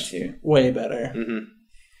It's see that just too. way better. Mm-hmm.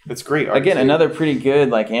 It's great art, Again, too. another pretty good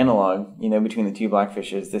like analog, between the 2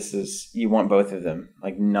 Blackfishes. This is you want both of them.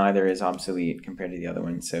 Like neither is obsolete compared to the other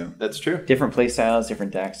one. So That's true. different play styles,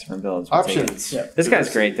 different decks, different builds. We'll take it. Options. Yeah. This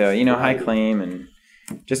guy's great though. High claim and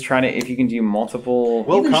just try to if you can do multiple.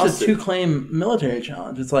 Well, Even just a costed. 2-claim military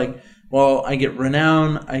challenge. It's like, well, I get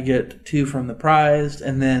renown, I get 2 from the prized,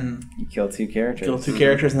 and then You kill 2 characters. kill 2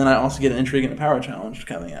 characters, and then I also get an intrigue and a power challenge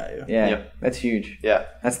coming at you. Yeah, Yep. that's huge. Yeah.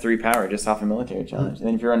 That's 3 power just off a military challenge. And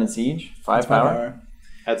then if you're running Siege, 5 That's my power.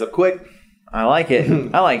 Adds up quick. I like it.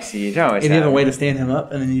 I like Siege. I always If you have a have. way to stand him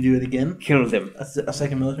up, and then you do it again, Kill them. a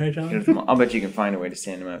second military challenge. I'll bet you can find a way to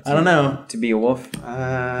stand him up. I don't know. To be a wolf.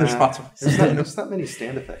 There's lots of There's not many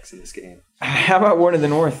stand effects in this game. How about Warden of the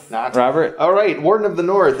North, Not- Robert? All right, Warden of the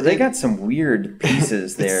North. They got some weird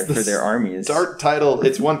pieces there It's for their armies. Dark title.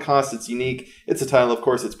 It's 1 cost. It's unique. It's a title, of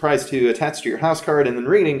course. It's prize 2 attached to your house card, and then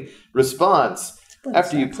reading response.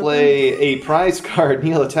 After you play a prize card,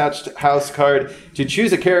 kneel attached house card to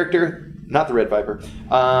choose a character. Not the Red Viper.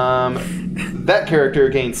 That character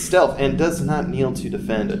gains stealth and does not kneel to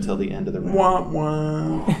defend until the end of the round. Wah,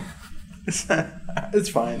 wah. It's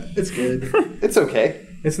fine. It's good. It's okay.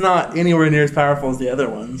 It's not anywhere near as powerful as the other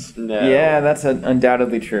ones. No. Yeah, that's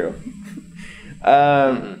undoubtedly true.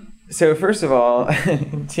 So first of all,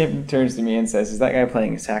 Tim turns to me and says, "Is that guy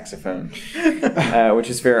playing a saxophone?" Which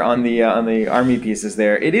is fair on the army pieces.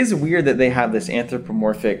 There, it is weird that they have this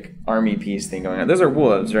anthropomorphic army piece thing going on. Those are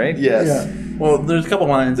wolves, right? Yes. Yeah. Well, there's a couple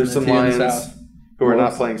lions. There's in some it, too, in lions the south. who are not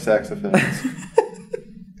Wolves. playing saxophones.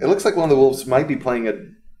 It looks like one of the wolves might be playing a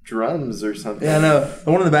drums or something. Yeah, I know. The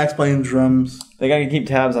one in the back's playing drums. They got to keep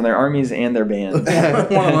tabs on their armies and their bands.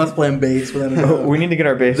 One of them's playing bass. Without a We need to get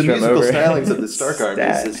our bass The drum musical over. stylings of the Stark Army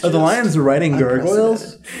Stat. is Are the just lions riding gargoyles?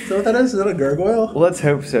 unprecedented. Is that what that is? Is that a gargoyle? Let's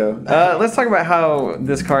hope so. Let's talk about how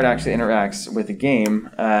this card actually interacts with the game.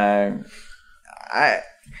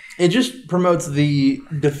 It just promotes the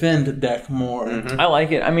defend deck more. I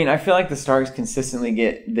like it. I mean, I feel like the Starks consistently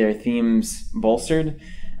get their themes bolstered,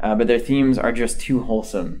 but their themes are just too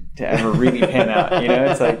wholesome to ever really pan out.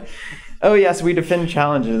 It's like, oh yes, we defend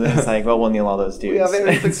challenges, and it's like, well, we'll kneel all those dudes. We are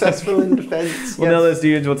very successful in defense. We'll kneel those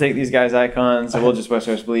dudes. We'll take these guys' icons. So we'll just West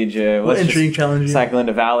Coast bleed you. What intrigue challenge you? Cycle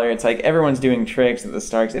into Valor. It's like everyone's doing tricks at the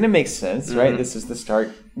Starks, and it makes sense, right? This is the Stark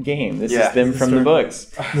game. This Yeah. is them The from the Stark- books.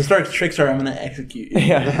 The Stark's tricks are, I'm going to execute you.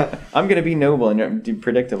 Yeah, I'm gonna be noble and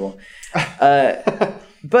predictable.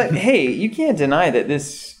 But hey, you can't deny that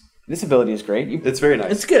this ability is great. You It's very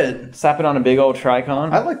nice. It's good. slap it on a big old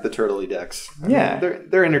Tricon. I like the turtley decks. I Yeah. mean,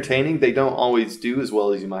 they're entertaining. They don't always do as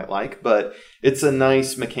well as you might like, but it's a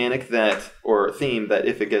nice mechanic or theme that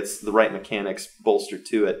if it gets the right mechanics bolstered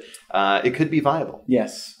to it, it could be viable.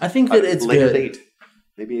 Yes. I think that it's later good. date,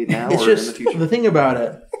 maybe now It's or just in the future. the thing about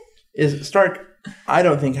it is Stark. I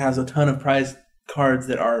don't think has a ton of prize cards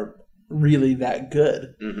that are really that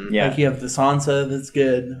good. Yeah. Like you have the Sansa that's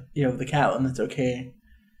good. You have the Catelyn that's okay,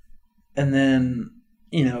 and then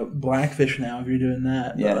Blackfish now if you're doing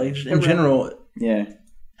that. Yeah. But like in general, yeah.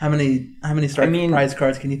 How many prize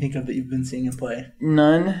cards can you think of that you've been seeing in play?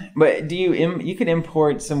 None. But you could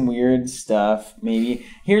import some weird stuff maybe.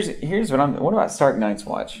 Here's what about Stark Knight's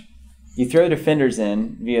Watch? You throw defenders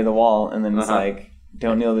in via the wall, and then it's like,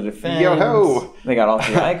 don't kneel to defend. Yo-ho! They got all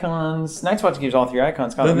 3 icons. Night's Watch gives all 3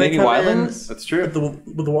 icons. Maybe Wildlands? That's true. With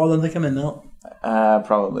the Wildlands, they come in, no?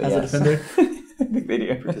 Probably, As yes. a defender? I think they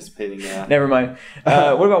do. Participating, yeah. Never mind.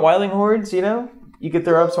 What about Wildling Hordes, You could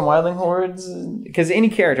throw up some Wildling Hordes. Because any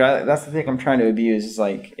character, that's the thing I'm trying to abuse, is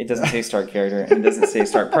like, it doesn't say Stark character, and it doesn't say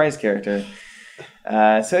Stark prize character.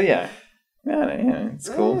 So, yeah. Yeah, it's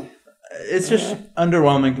cool. It's just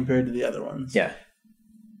underwhelming compared to the other ones. Yeah.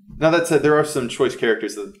 Now that said, there are some choice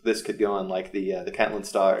characters that this could go on, like the Catelyn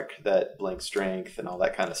Stark that blank strength and all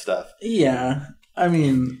that kind of stuff. Yeah, I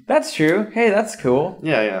mean that's true. Hey, that's cool.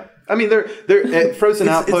 Yeah. I mean, they're Frozen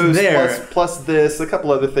Outpost plus this, a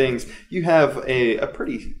couple other things. You have a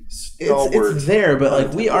pretty stalwart. It's there, but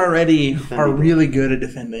like we already are really good at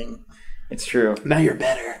defending. It's true. Now you're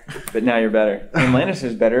better. But now you're better. And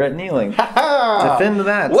Lannister's better at kneeling. Defend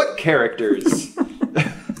that. What characters?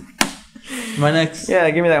 My next... Yeah,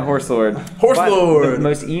 give me that Horse Lord. Horse Lord! The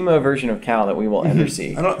most emo version of Cal that we will ever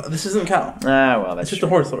see. This isn't Cal. Well, that's It's just a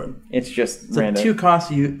Horse Lord. It's just it's random. a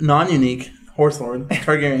 2-cost non-unique Horse Lord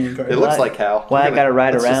Targaryen card. It looks like Cal. Well, I got to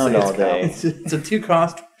ride around all day. It's a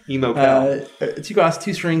 2-cost... Emo Cal. 2-cost,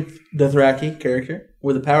 2-strength Dothraki character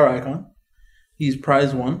with a power icon. He's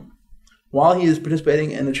prize 1. While he is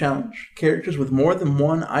participating in a challenge, characters with more than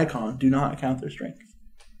 1 icon do not count their strength.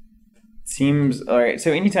 Seems all right.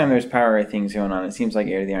 So anytime there's power things going on, it seems like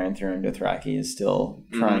Heir of the Iron Throne Dothraki is still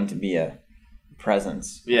trying to be a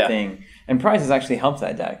presence thing. And Prize has actually helped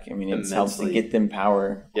that deck. I mean, it's helped to get them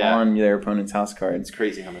power on their opponent's house cards. It's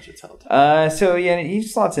crazy how much it's helped. So yeah, he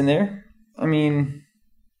slots in there. I mean,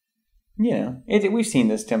 we've seen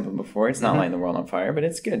this template before. It's not lighting the world on fire, but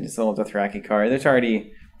it's good. It's a little Dothraki card. There's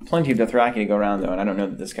already plenty of Dothraki to go around though, and I don't know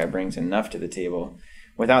that this guy brings enough to the table.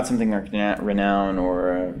 Without something like Renown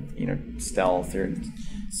or Stealth or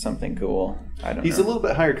something cool, I don't know. He's a little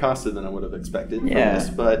bit higher costed than I would have expected from this,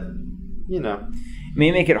 but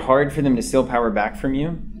may make it hard for them to steal power back from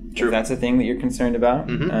you. True. If that's a thing that you're concerned about.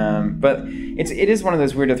 But it is one of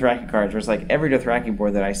those weird Dothraki cards where it's like every Dothraki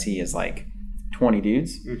board that I see is like 20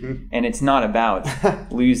 dudes, and it's not about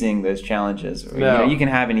losing those challenges. No. You can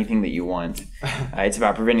have anything that you want. It's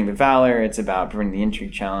about preventing the Valor, it's about preventing the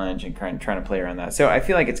Intrigue challenge, and trying to play around that. So I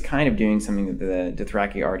feel like it's kind of doing something that the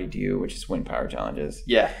Dothraki already do, which is win power challenges.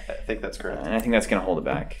 Yeah, I think that's correct. And I think that's going to hold it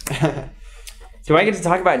back. Do I get to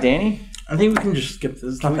talk about Danny? I think we can just skip this.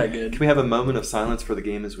 It's not that good. Can we have a moment of silence for the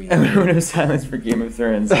game as we know? A moment of silence for Game of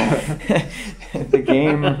Thrones. The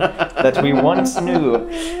game that we once knew.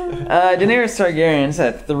 Daenerys Targaryen's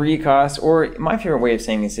a 3-cost, or my favorite way of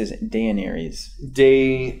saying this is Daenerys.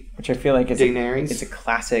 Which I feel like it's a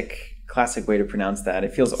classic way to pronounce that.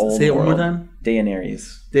 It feels old. Say it one more time.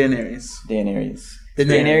 Daenerys. Daenerys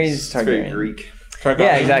Targaryen. Very Greek. Targaryen.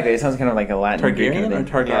 Yeah, exactly. It sounds kind of like a Latin Targaryen or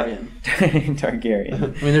Targaryen? Targaryen.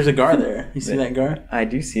 I mean, there's a Gar there. You see that Gar? I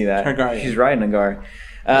do see that. Targaryen. She's riding a Gar.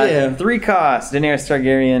 3-cost, Daenerys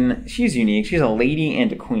Targaryen. She's unique. She's a lady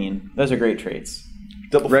and a queen. Those are great traits.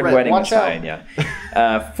 Double Red threat. Wedding Watch aside,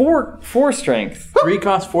 out. 4 strength.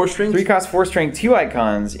 3-cost, 4 strength? 3-cost, 4 strength, 2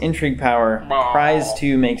 icons, Intrigue power. Prize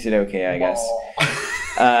 2 makes it okay, I guess.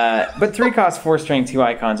 But 3-cost, 4 strength, 2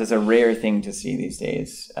 icons is a rare thing to see these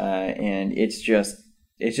days. And it's just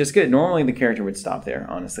good. Normally the character would stop there,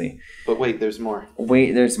 honestly. But wait, there's more.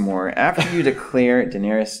 After you declare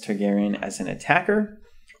Daenerys Targaryen as an attacker,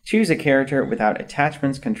 choose a character without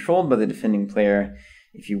attachments controlled by the defending player.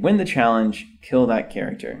 If you win the challenge, kill that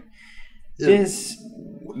character. This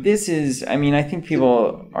is, I mean, I think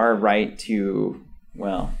people are right to,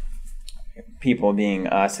 well, people being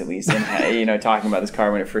us at least, and talking about this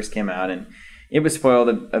card when it first came out, and it was spoiled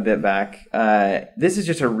a bit back. This is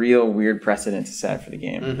just a real weird precedent to set for the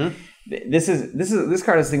game. This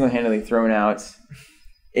card is single-handedly thrown out.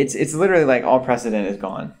 It's literally like all precedent is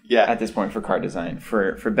gone at this point for card design,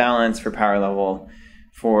 for balance, for power level.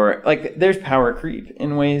 For like, there's power creep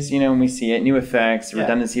in ways, when we see it. New effects,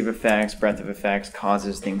 redundancy of effects, breadth of effects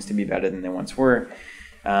causes things to be better than they once were.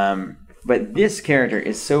 But this character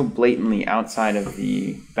is so blatantly outside of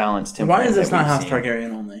the balance template. Why is this not House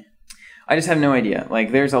Targaryen only? I just have no idea.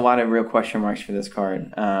 Like, there's a lot of real question marks for this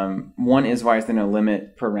card. One is, why is there no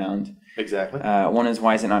limit per round? Exactly. One is,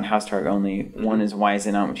 why is it not House Targ only? One is, why is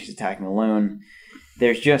it not when she's attacking alone?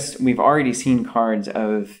 We've already seen cards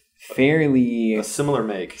of fairly a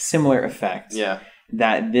similar effect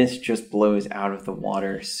that this just blows out of the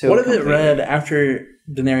water. So what if it read, after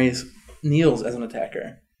Daenerys kneels as an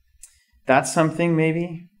attacker. That's something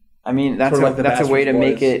maybe. I mean, that's Sort of like that's a way to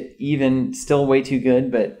make boys. it even still way too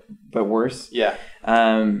good, but worse. Yeah.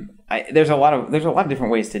 There's a lot of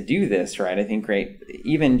different ways to do this, right? I think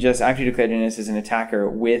even just after you declare Daenerys as an attacker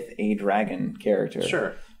with a dragon character,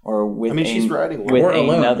 Sure. or with she's riding with or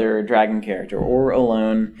alone. another dragon character, or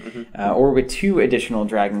alone, or with 2 additional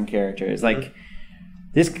dragon characters. Like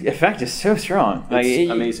this effect is so strong. Like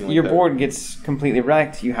amazingly your good. board gets completely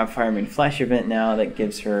wrecked. You have Fireman Flesh event now that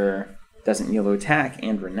gives her doesn't yield to attack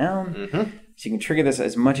and renown. So you can trigger this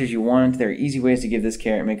as much as you want. There are easy ways to give this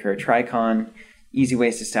character, make her a Tricon. Easy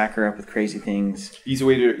ways to stack her up with crazy things. Easy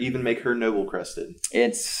way to even make her noble crested.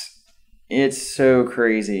 It's so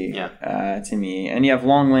crazy to me. And you have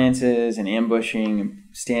long lances and ambushing and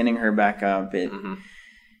standing her back up.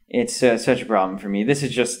 It's such a problem for me.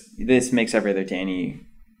 This makes every other Dany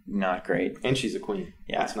not great. And she's a queen.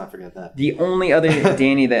 Yeah. Let's not forget that. The only other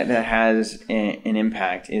Dany that has an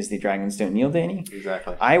impact is the Dragons Don't Kneel Dany.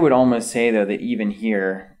 Exactly. I would almost say, though, that even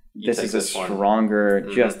here, this take is a this one. stronger,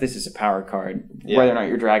 this is a power card. Yeah. Whether or not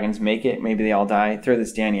your dragons make it, maybe they all die, throw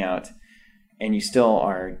this Dany out, and you still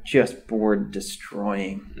are just board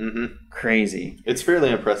destroying. Crazy. It's fairly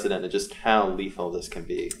unprecedented just how lethal this can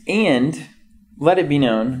be. And let it be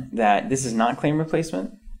known that this is not claim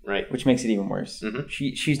replacement, Right. which makes it even worse.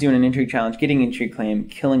 She's doing an intrigue challenge, getting intrigue claim,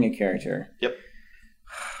 killing a character. Yep.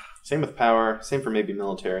 Same with power. Same for maybe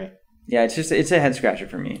military. Yeah, it's a head scratcher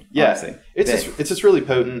for me. Yeah, honestly. it's just really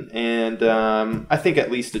potent, and I think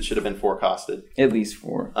at least it should have been 4 costed. At least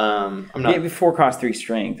 4. I'm not. Maybe 4 cost 3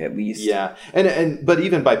 strength at least. Yeah, but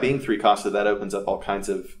even by being 3 costed, that opens up all kinds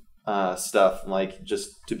of stuff, like just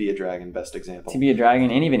to be a dragon, best example. To be a dragon,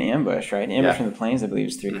 and even ambush, right? Ambush Yeah. from the plains, I believe,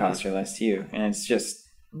 is 3 cost or less too, and it's just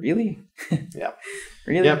really, Yeah.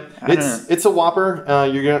 really. Yep. I don't know. It's a whopper.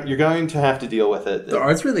 You're going to have to deal with it. The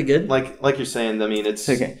art's really good. Like you're saying. I mean, it's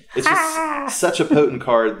Okay. It's just such a potent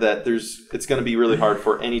card that it's going to be really hard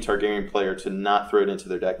for any Targaryen player to not throw it into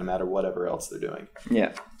their deck, no matter whatever else they're doing.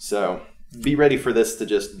 Yeah, So be ready for this to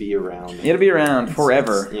just be around. it'll be around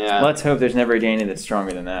forever. Yeah. Let's hope there's never a Dany that's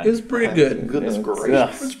stronger than that. It's pretty good. Goodness Yeah.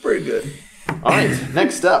 gracious. It's pretty good. All right,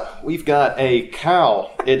 next up, we've got a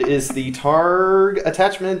cow. It is the Targ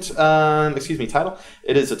attachment, title.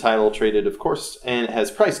 It is a title traded, of course, and it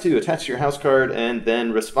has price 2, attach to your house card, and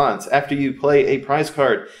then response. After you play a prize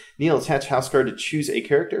card, kneel, attach house card to choose a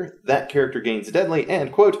character. That character gains deadly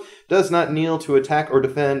and, quote, does not kneel to attack or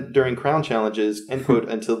defend during crown challenges, end quote,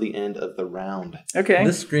 until the end of the round. Okay.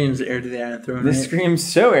 This screams Heir to the Iron Throne. This right? screams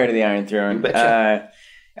so Heir to the Iron Throne. You betcha.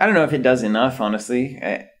 I don't know if it does enough, honestly.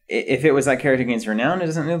 If it was that character gains renown, it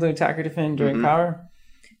doesn't need to attack or defend during power.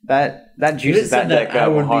 That juices that deck I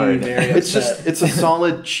up would hard. be very It's upset. it's a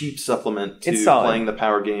solid, cheap supplement to It's solid. playing the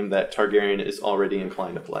power game that Targaryen is already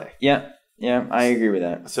inclined to play. Yeah, I agree with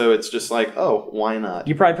that. So it's just like, oh, why not?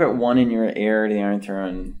 You probably put 1 in your Heir to the Iron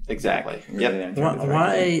Throne. Exactly. deck. Yep. Heir to the Iron Throne deck.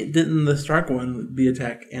 Why didn't the Stark one be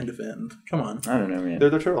attack and defend? Come on. I don't know, man. They're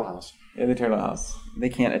the Turtle House. They're the Turtle House. They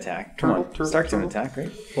can't attack. Come on. Turtle, Starks don't turtle. attack,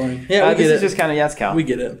 right? Boring. Yeah, we This get is it. just kind of, yes, Cal. We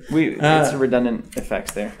get it. It's redundant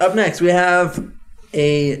effects there. Up next, we have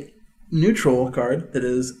a neutral card that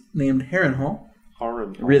is named Harrenhal.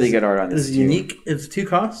 Horrible. Really good art on It this, is too. unique. It's 2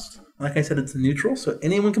 costs. Like I said, it's neutral, so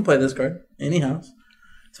anyone can play this card. Any house.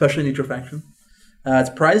 Especially neutral faction. It's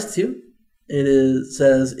prized 2. It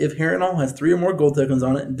says, if Harrenhal has 3 or more gold tokens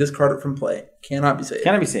on it, discard it from play. Cannot be saved.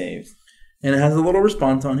 Cannot be saved. And it has a little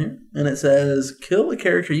response on here. And it says, kill a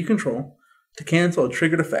character you control to cancel a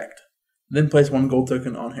triggered effect. Then place 1 gold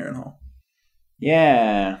token on Harrenhal.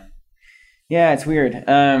 Yeah. Yeah, it's weird.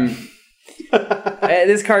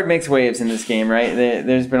 This card makes waves in this game, right?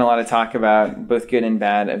 There's been a lot of talk about both good and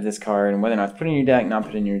bad of this card and whether or not to put it in your deck, not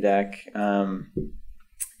put it in your deck.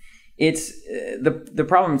 It's the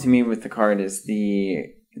problem to me with the card is the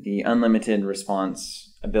unlimited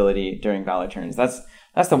response ability during Valor turns. That's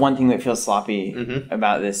the one thing that feels sloppy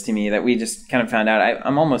about this to me that we just kind of found out.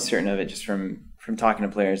 I'm almost certain of it just from talking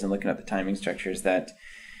to players and looking at the timing structures that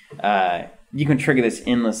you can trigger this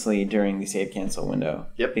endlessly during the save cancel window.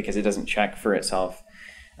 Yep. Because it doesn't check for itself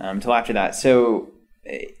until after that. So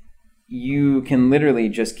you can literally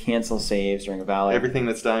just cancel saves during a Valor. Everything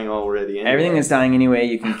that's dying already. Anyway. Everything that's dying anyway,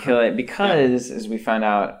 you can kill it because, as we found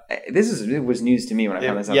out, it was news to me when I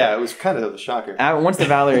found this out. Yeah, it was kind of a shocker. Once the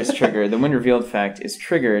Valor is triggered, the Wind Revealed effect is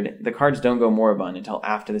triggered, the cards don't go moribund until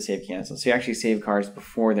after the save cancel. So you actually save cards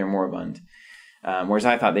before they're moribund. Whereas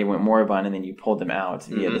I thought they went moribund and then you pulled them out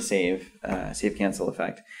via the save cancel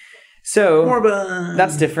effect. So Moribund.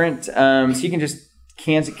 that's different. So you can just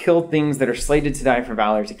kill things that are slated to die for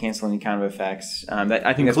Valor to cancel any kind of effects.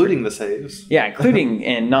 Including the saves. Yeah, including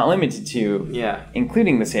and not limited to. Yeah.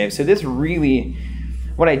 Including the saves. So this really...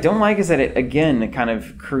 What I don't like is that it kind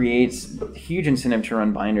of creates huge incentive to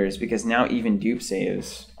run binders, because now even dupe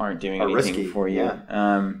saves aren't doing anything for you.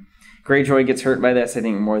 Yeah. Greyjoy gets hurt by this, I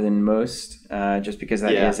think, more than most, just because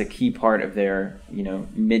that is a key part of their,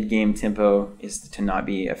 mid-game tempo is to not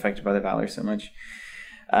be affected by the Valor so much.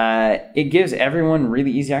 It gives everyone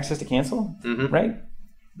really easy access to cancel, right?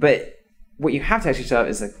 But what you have to ask yourself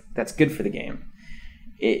is that's good for the game.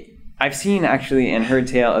 I've seen actually and heard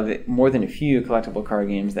tale of more than a few collectible card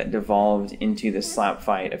games that devolved into the slap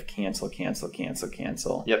fight of cancel.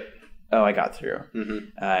 Yep. Oh, I got through.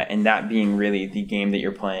 And that being really the game that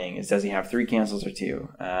you're playing is, does he have 3 cancels or 2?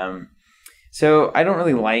 So I don't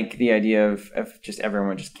really like the idea of just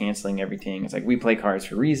everyone just canceling everything. It's like, we play cards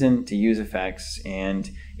for a reason, to use effects, and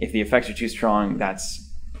if the effects are too strong, that's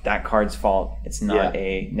that card's fault. It's not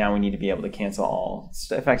now we need to be able to cancel all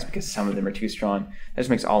effects because some of them are too strong. That just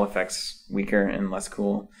makes all effects weaker and less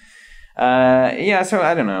cool. So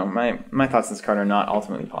I don't know. My thoughts on this card are not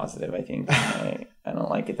ultimately positive, I think. I don't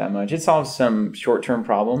like it that much. It solves some short-term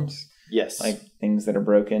problems. Yes. Like things that are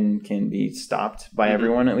broken can be stopped by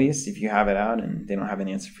everyone, at least, if you have it out and they don't have an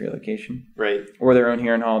answer for your location. Right. Or their own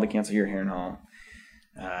Heron Hall to cancel your Heron Hall.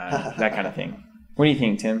 That kind of thing. What do you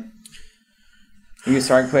think, Tim? Are you a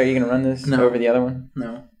Sarg player? Are you going to run this over the other one?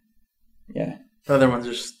 No. Yeah. The other one's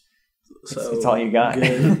just so it's all you got.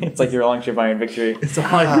 It's like your Longship Iron Victory. It's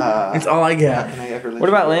all I got. What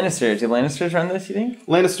about Lannisters? Do Lannisters run this, you think?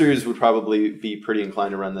 Lannisters would probably be pretty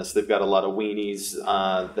inclined to run this. They've got a lot of weenies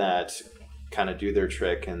that kind of do their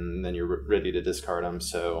trick, and then you're ready to discard them.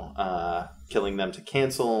 So killing them to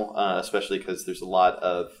cancel, especially because there's a lot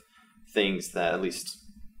of things that, at least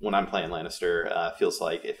when I'm playing Lannister, feels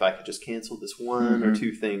like if I could just cancel this one or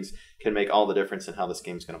 2 things, can make all the difference in how this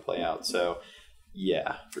game's going to play out. So,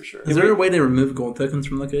 yeah, for sure. Is there a way they remove gold tokens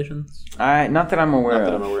from locations? Not that I'm aware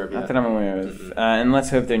of. Not that I'm aware of. And let's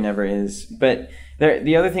hope there never is. But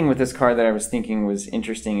the other thing with this card that I was thinking was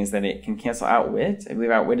interesting is that it can cancel Outwit. I believe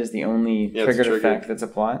Outwit is the only triggered effect that's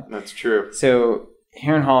applied. That's true. So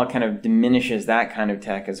Heron Hall kind of diminishes that kind of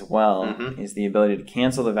tech as well. Is the ability to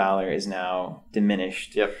cancel the Valor is now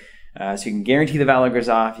diminished. Yep. So you can guarantee the Valor goes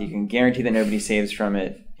off. You can guarantee that nobody saves from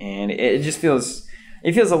it, and it just feels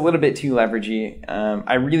a little bit too leveragey.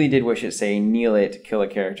 I really did wish it say kneel it, kill a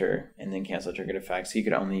character, and then cancel triggered effect, so you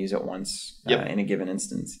could only use it once in a given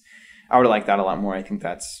instance. I would have liked that a lot more. I think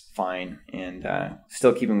that's fine, and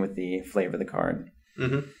still keeping with the flavor of the card.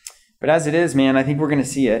 But as it is, man, I think we're going to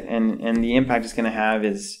see it, and the impact it's going to have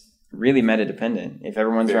is really meta dependent. If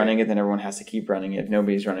everyone's running it, then everyone has to keep running it. If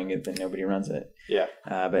nobody's running it, then nobody runs it. Yeah.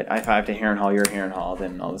 But if I have to Heron Hall your Heron Hall,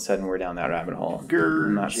 then all of a sudden we're down that rabbit hole.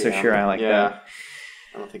 I'm not so sure I like that.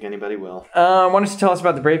 I don't think anybody will. Why don't you tell us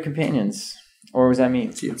about the Brave Companions? Or was that me?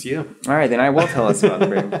 It's you. All right, then I will tell us about the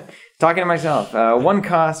Brave. Talking to myself. 1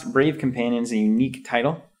 cost, Brave Companions, a unique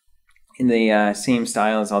title in the same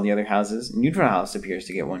style as all the other houses. Neutral House appears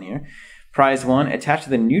to get one here. Prize 1, attached to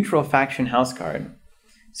the neutral faction house card.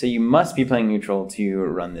 So you must be playing neutral to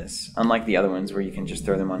run this, unlike the other ones where you can just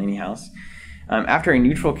throw them on any house. After a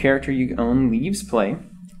neutral character you own leaves play,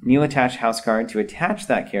 kneel attached house card to attach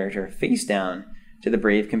that character face down to the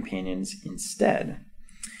Brave Companions instead.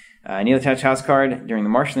 Kneel attached house card during the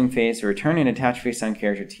marshalling phase to return an attached face down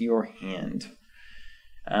character to your hand.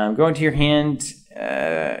 Going to your hand,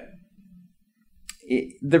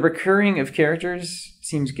 the recurring of characters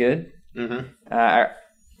seems good.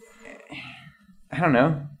 I don't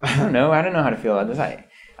know. I don't know how to feel about this. I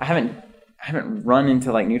haven't run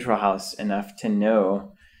into like neutral house enough to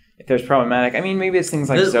know if there's problematic. I mean, maybe it's things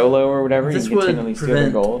like Zolo or whatever. This you would continually steal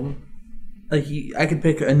the gold. Like I could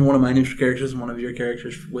pick in one of my neutral characters and one of your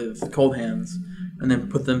characters with cold hands, and then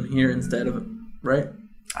put them here instead of right.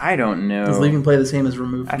 I don't know. Does leaving play the same as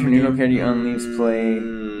remove? After neutral character you own leaves play.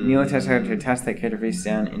 Kneel attach character to attach that character face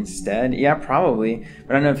down instead. Yeah, probably.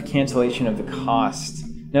 But I don't know if cancellation of the cost.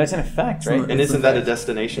 No, it's an effect, right? And isn't that a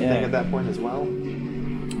destination thing at that point as well?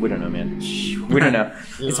 We don't know, man. We don't know.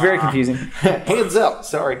 It's very confusing. Hands up.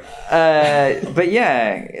 Sorry. But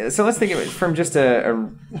yeah, so let's think of it from just a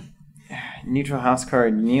neutral house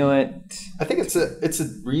card. Kneel it. I think it's a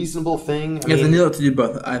reasonable thing. You have to kneel it to do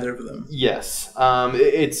both, either of them. Yes.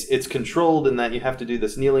 It's controlled in that you have to do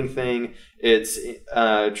this kneeling thing. It's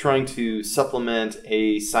trying to supplement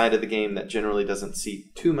a side of the game that generally doesn't see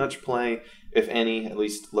too much play, if any, at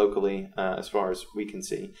least locally, as far as we can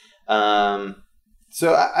see.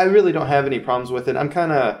 So I really don't have any problems with it. I'm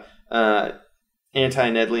kind of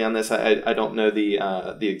anti-Nedley on this. I don't know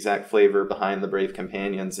the exact flavor behind the Brave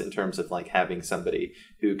Companions in terms of like having somebody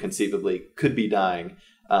who conceivably could be dying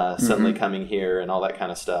suddenly coming here and all that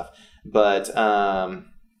kind of stuff. But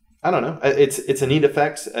I don't know. It's a neat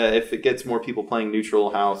effect. If it gets more people playing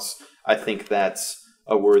Neutral House, I think that's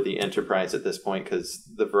a worthy enterprise at this point because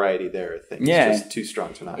the variety there, I think, is just too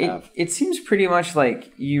strong to not have. It seems pretty much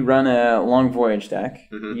like you run a Long Voyage deck.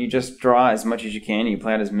 You just draw as much as you can. You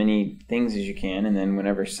play out as many things as you can, and then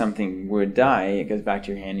whenever something would die, it goes back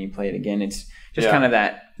to your hand and you play it again. It's just kind of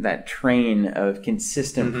that train of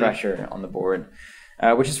consistent pressure on the board,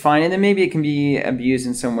 which is fine. And then maybe it can be abused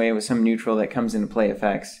in some way with some neutral that comes into play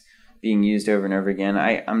effects being used over and over again.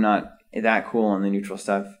 I'm not that cool on the neutral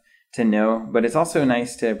stuff to know, but it's also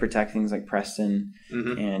nice to protect things like Preston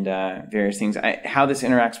and various things. How this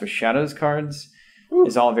interacts with Shadows cards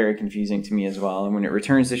is all very confusing to me as well. And when it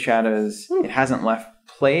returns to Shadows, it hasn't left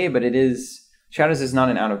play, but Shadows is not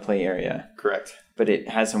an out of play area. Correct. But it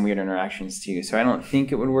has some weird interactions too. So I don't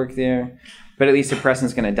think it would work there. But at least if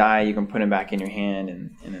Preston's going to die, you can put him back in your hand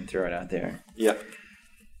and then throw it out there. Yep.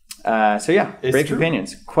 So yeah, Brave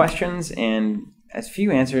Companions. Questions and as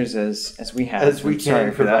few answers as we have. As we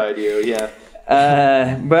can provide you, yeah.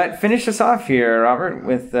 But finish us off here, Robert,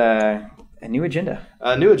 with a new agenda.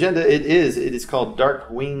 A new agenda, it is called Dark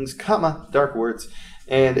Wings, Dark Words.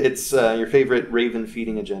 And it's your favorite raven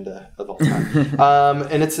feeding agenda of all time.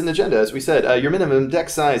 And it's an agenda, as we said. Your minimum deck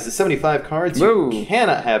size is 75 cards. Whoa. You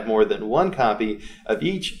cannot have more than one copy of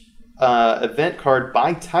each event card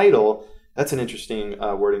by title. That's an interesting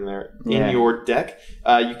wording there. In your deck,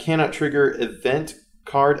 you cannot trigger event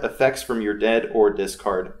card effects from your dead or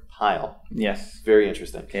discard pile. Yes. Very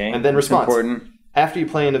interesting. Okay. And then response. Important. After you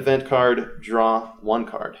play an event card, draw one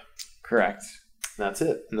card. Correct. That's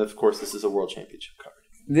it. And of course, this is a World Championship card.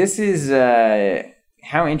 This is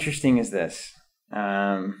how interesting is this?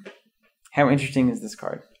 How interesting is this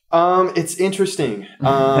card? It's interesting.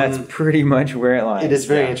 That's pretty much where it lies. It is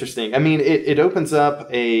very interesting. I mean, it opens up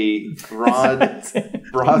a broad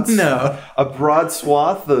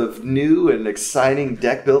swath of new and exciting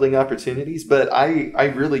deck building opportunities. But I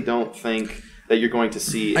really don't think that you're going to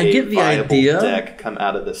see a viable deck come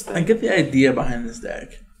out of this thing. I get the idea behind this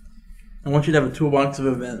deck. I want you to have a toolbox of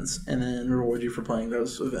events and then reward you for playing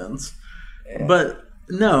those events. But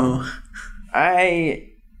no.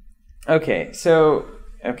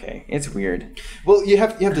 Okay, it's weird. Well, you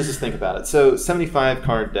have to just think about it. So 75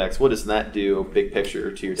 card decks, what does that do, big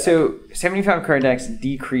picture, to your deck? So 75 card decks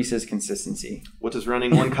decreases consistency. What does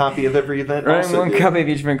running one copy of every event running one copy of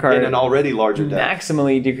each event card in an already larger deck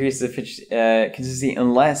maximally decreases the consistency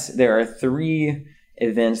unless there are 3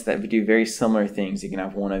 events that do very similar things. You can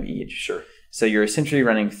have one of each. Sure. So you're essentially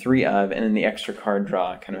running 3 of, and then the extra card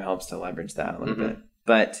draw kind of helps to leverage that a little bit.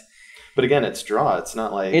 But again, it's draw. It's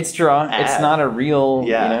not like it's draw. It's not a real.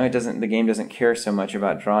 It doesn't. The game doesn't care so much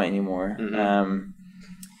about draw anymore.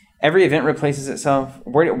 Every event replaces itself.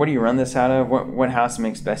 Where do you run this out of? What house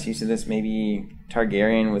makes best use of this? Maybe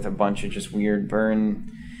Targaryen with a bunch of just weird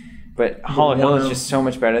burn. But Hollow Hill is just so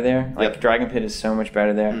much better there. Like Dragon Pit is so much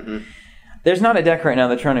better there. There's not a deck right now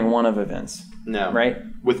that's running one of events. No. Right?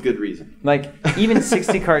 With good reason. Like, even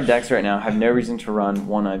 60 card decks right now have no reason to run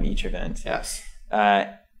one of each event. Yes.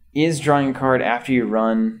 Is drawing a card after you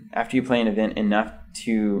play an event enough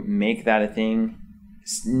to make that a thing?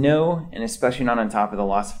 No, and especially not on top of the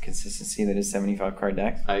loss of consistency that is 75 card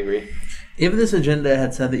decks. I agree. If this agenda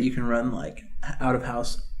had said that you can run like out of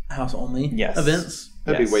house only events,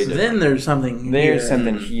 that'd be way different. Then there's something. There's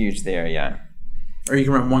something huge there, yeah. Or you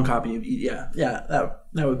can run one copy of each. Yeah,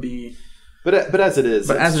 that would be. But as it is,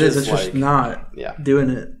 it's just not doing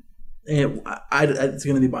it. It's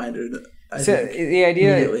going to be binded. So the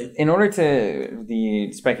idea, in order to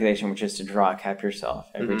the speculation, which is to draw, cap yourself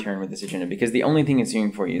every turn with this agenda, because the only thing it's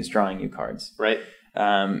doing for you is drawing you cards. Right.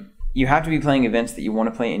 You have to be playing events that you want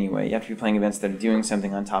to play anyway. You have to be playing events that are doing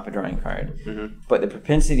something on top of drawing a card. But the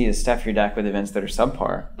propensity to stuff your deck with events that are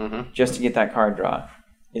subpar just to get that card draw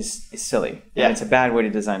is silly. Yeah. And it's a bad way to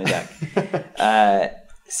design a deck.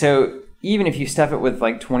 So even if you stuff it with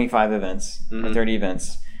like 25 events or 30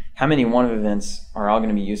 events, how many one-of events are all going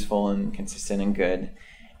to be useful and consistent and good?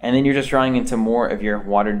 And then you're just drawing into more of your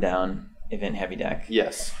watered-down event-heavy deck.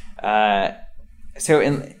 Yes.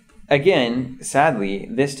 Again, sadly,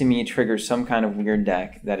 this to me triggers some kind of weird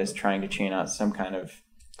deck that is trying to chain out some kind of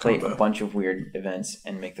play a bunch of weird events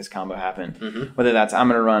and make this combo happen. Whether that's I'm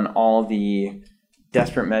going to run all the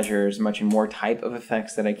desperate measures, much more type of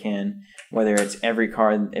effects that I can, whether it's every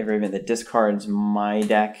event that discards my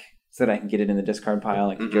deck so that I can get it in the discard pile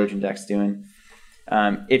like the Jojen deck's doing.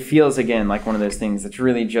 It feels, again, like one of those things that's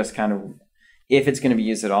really just kind of if it's going to be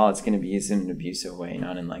used at all, it's going to be used in an abusive way,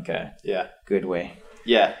 not in like a good way.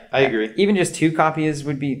 Yeah, I agree. Even just 2 copies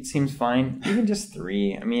seems fine. Even just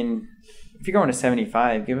 3. I mean, if you're going to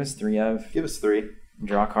 75, give us 3 of. Give us 3.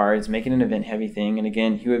 Draw cards, make it an event-heavy thing. And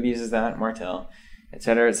again, who abuses that? Martell, et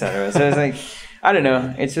cetera, et cetera. So it's like, I don't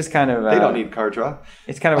know. It's just kind of... they don't need card draw.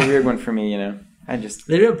 It's kind of a weird one for me, you know.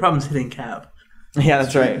 They do have problems hitting cap. Yeah,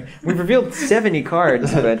 that's right. We've revealed 70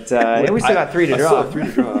 cards, but and we still got 3 to draw. I still have 3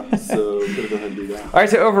 to draw, so I'm going to go ahead and do that. All right,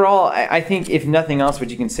 so overall, I think if nothing else, what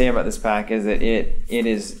you can say about this pack is that it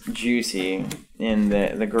is juicy in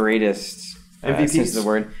the greatest sense of the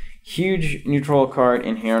word. Huge neutral card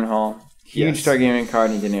in Harrenhal. Huge Targaryen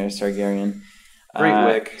card in Daenerys Targaryen. Great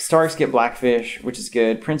Wick. Starks get Blackfish, which is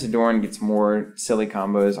good. Prince of Dorne gets more silly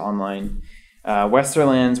combos online.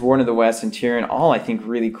 Westerlands, Warden of the West, and Tyrion, all I think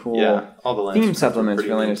really cool all the theme supplements for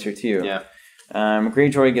Lannister too. Yeah.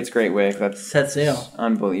 Greyjoy gets Great Wick. That's Set sail.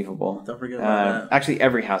 Unbelievable. Don't forget about that. Actually,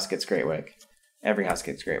 every house gets Great Wick. Every house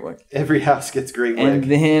gets Great Wick. Every house gets Great Wick. And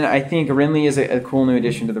then I think Renly is a cool new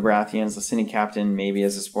addition to the Baratheons. Lysini Captain maybe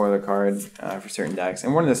as a spoiler card for certain decks.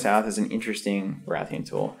 And Warden of the South is an interesting Baratheon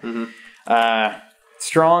tool. Mm-hmm.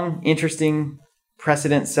 Strong, interesting,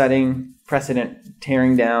 precedent-setting,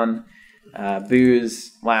 precedent-tearing down.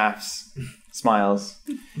 Booze, laughs, smiles.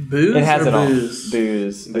 Booze it has or it all. booze?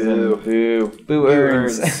 Booze. Boo. Boo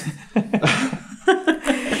earns.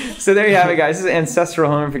 So there you have it, guys. This is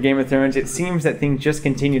Ancestral Home for Game of Thrones. It seems that things just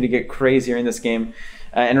continue to get crazier in this game.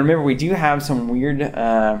 And remember, we do have some weird,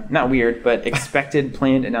 not weird, but expected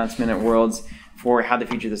planned announcement at Worlds for how the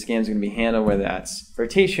future of this game is going to be handled, whether that's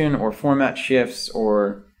rotation or format shifts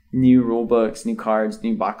or new rule books, new cards,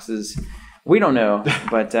 new boxes. We don't know,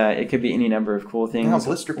 but it could be any number of cool things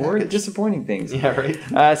or disappointing things. Yeah,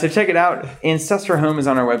 right. So check it out. Ancestral Home is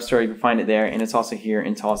on our web store. You can find it there, and it's also here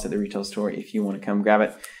in Tulsa at the retail store if you want to come grab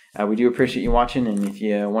it. We do appreciate you watching, and if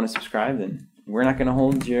you want to subscribe, then we're not going to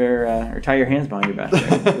hold your or tie your hands behind your back.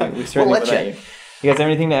 Right? We certainly will let you. You guys have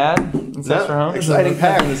anything to add? Ancestral Home? Exciting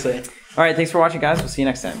pack. All right, thanks for watching, guys. We'll see you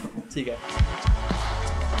next time. See you guys.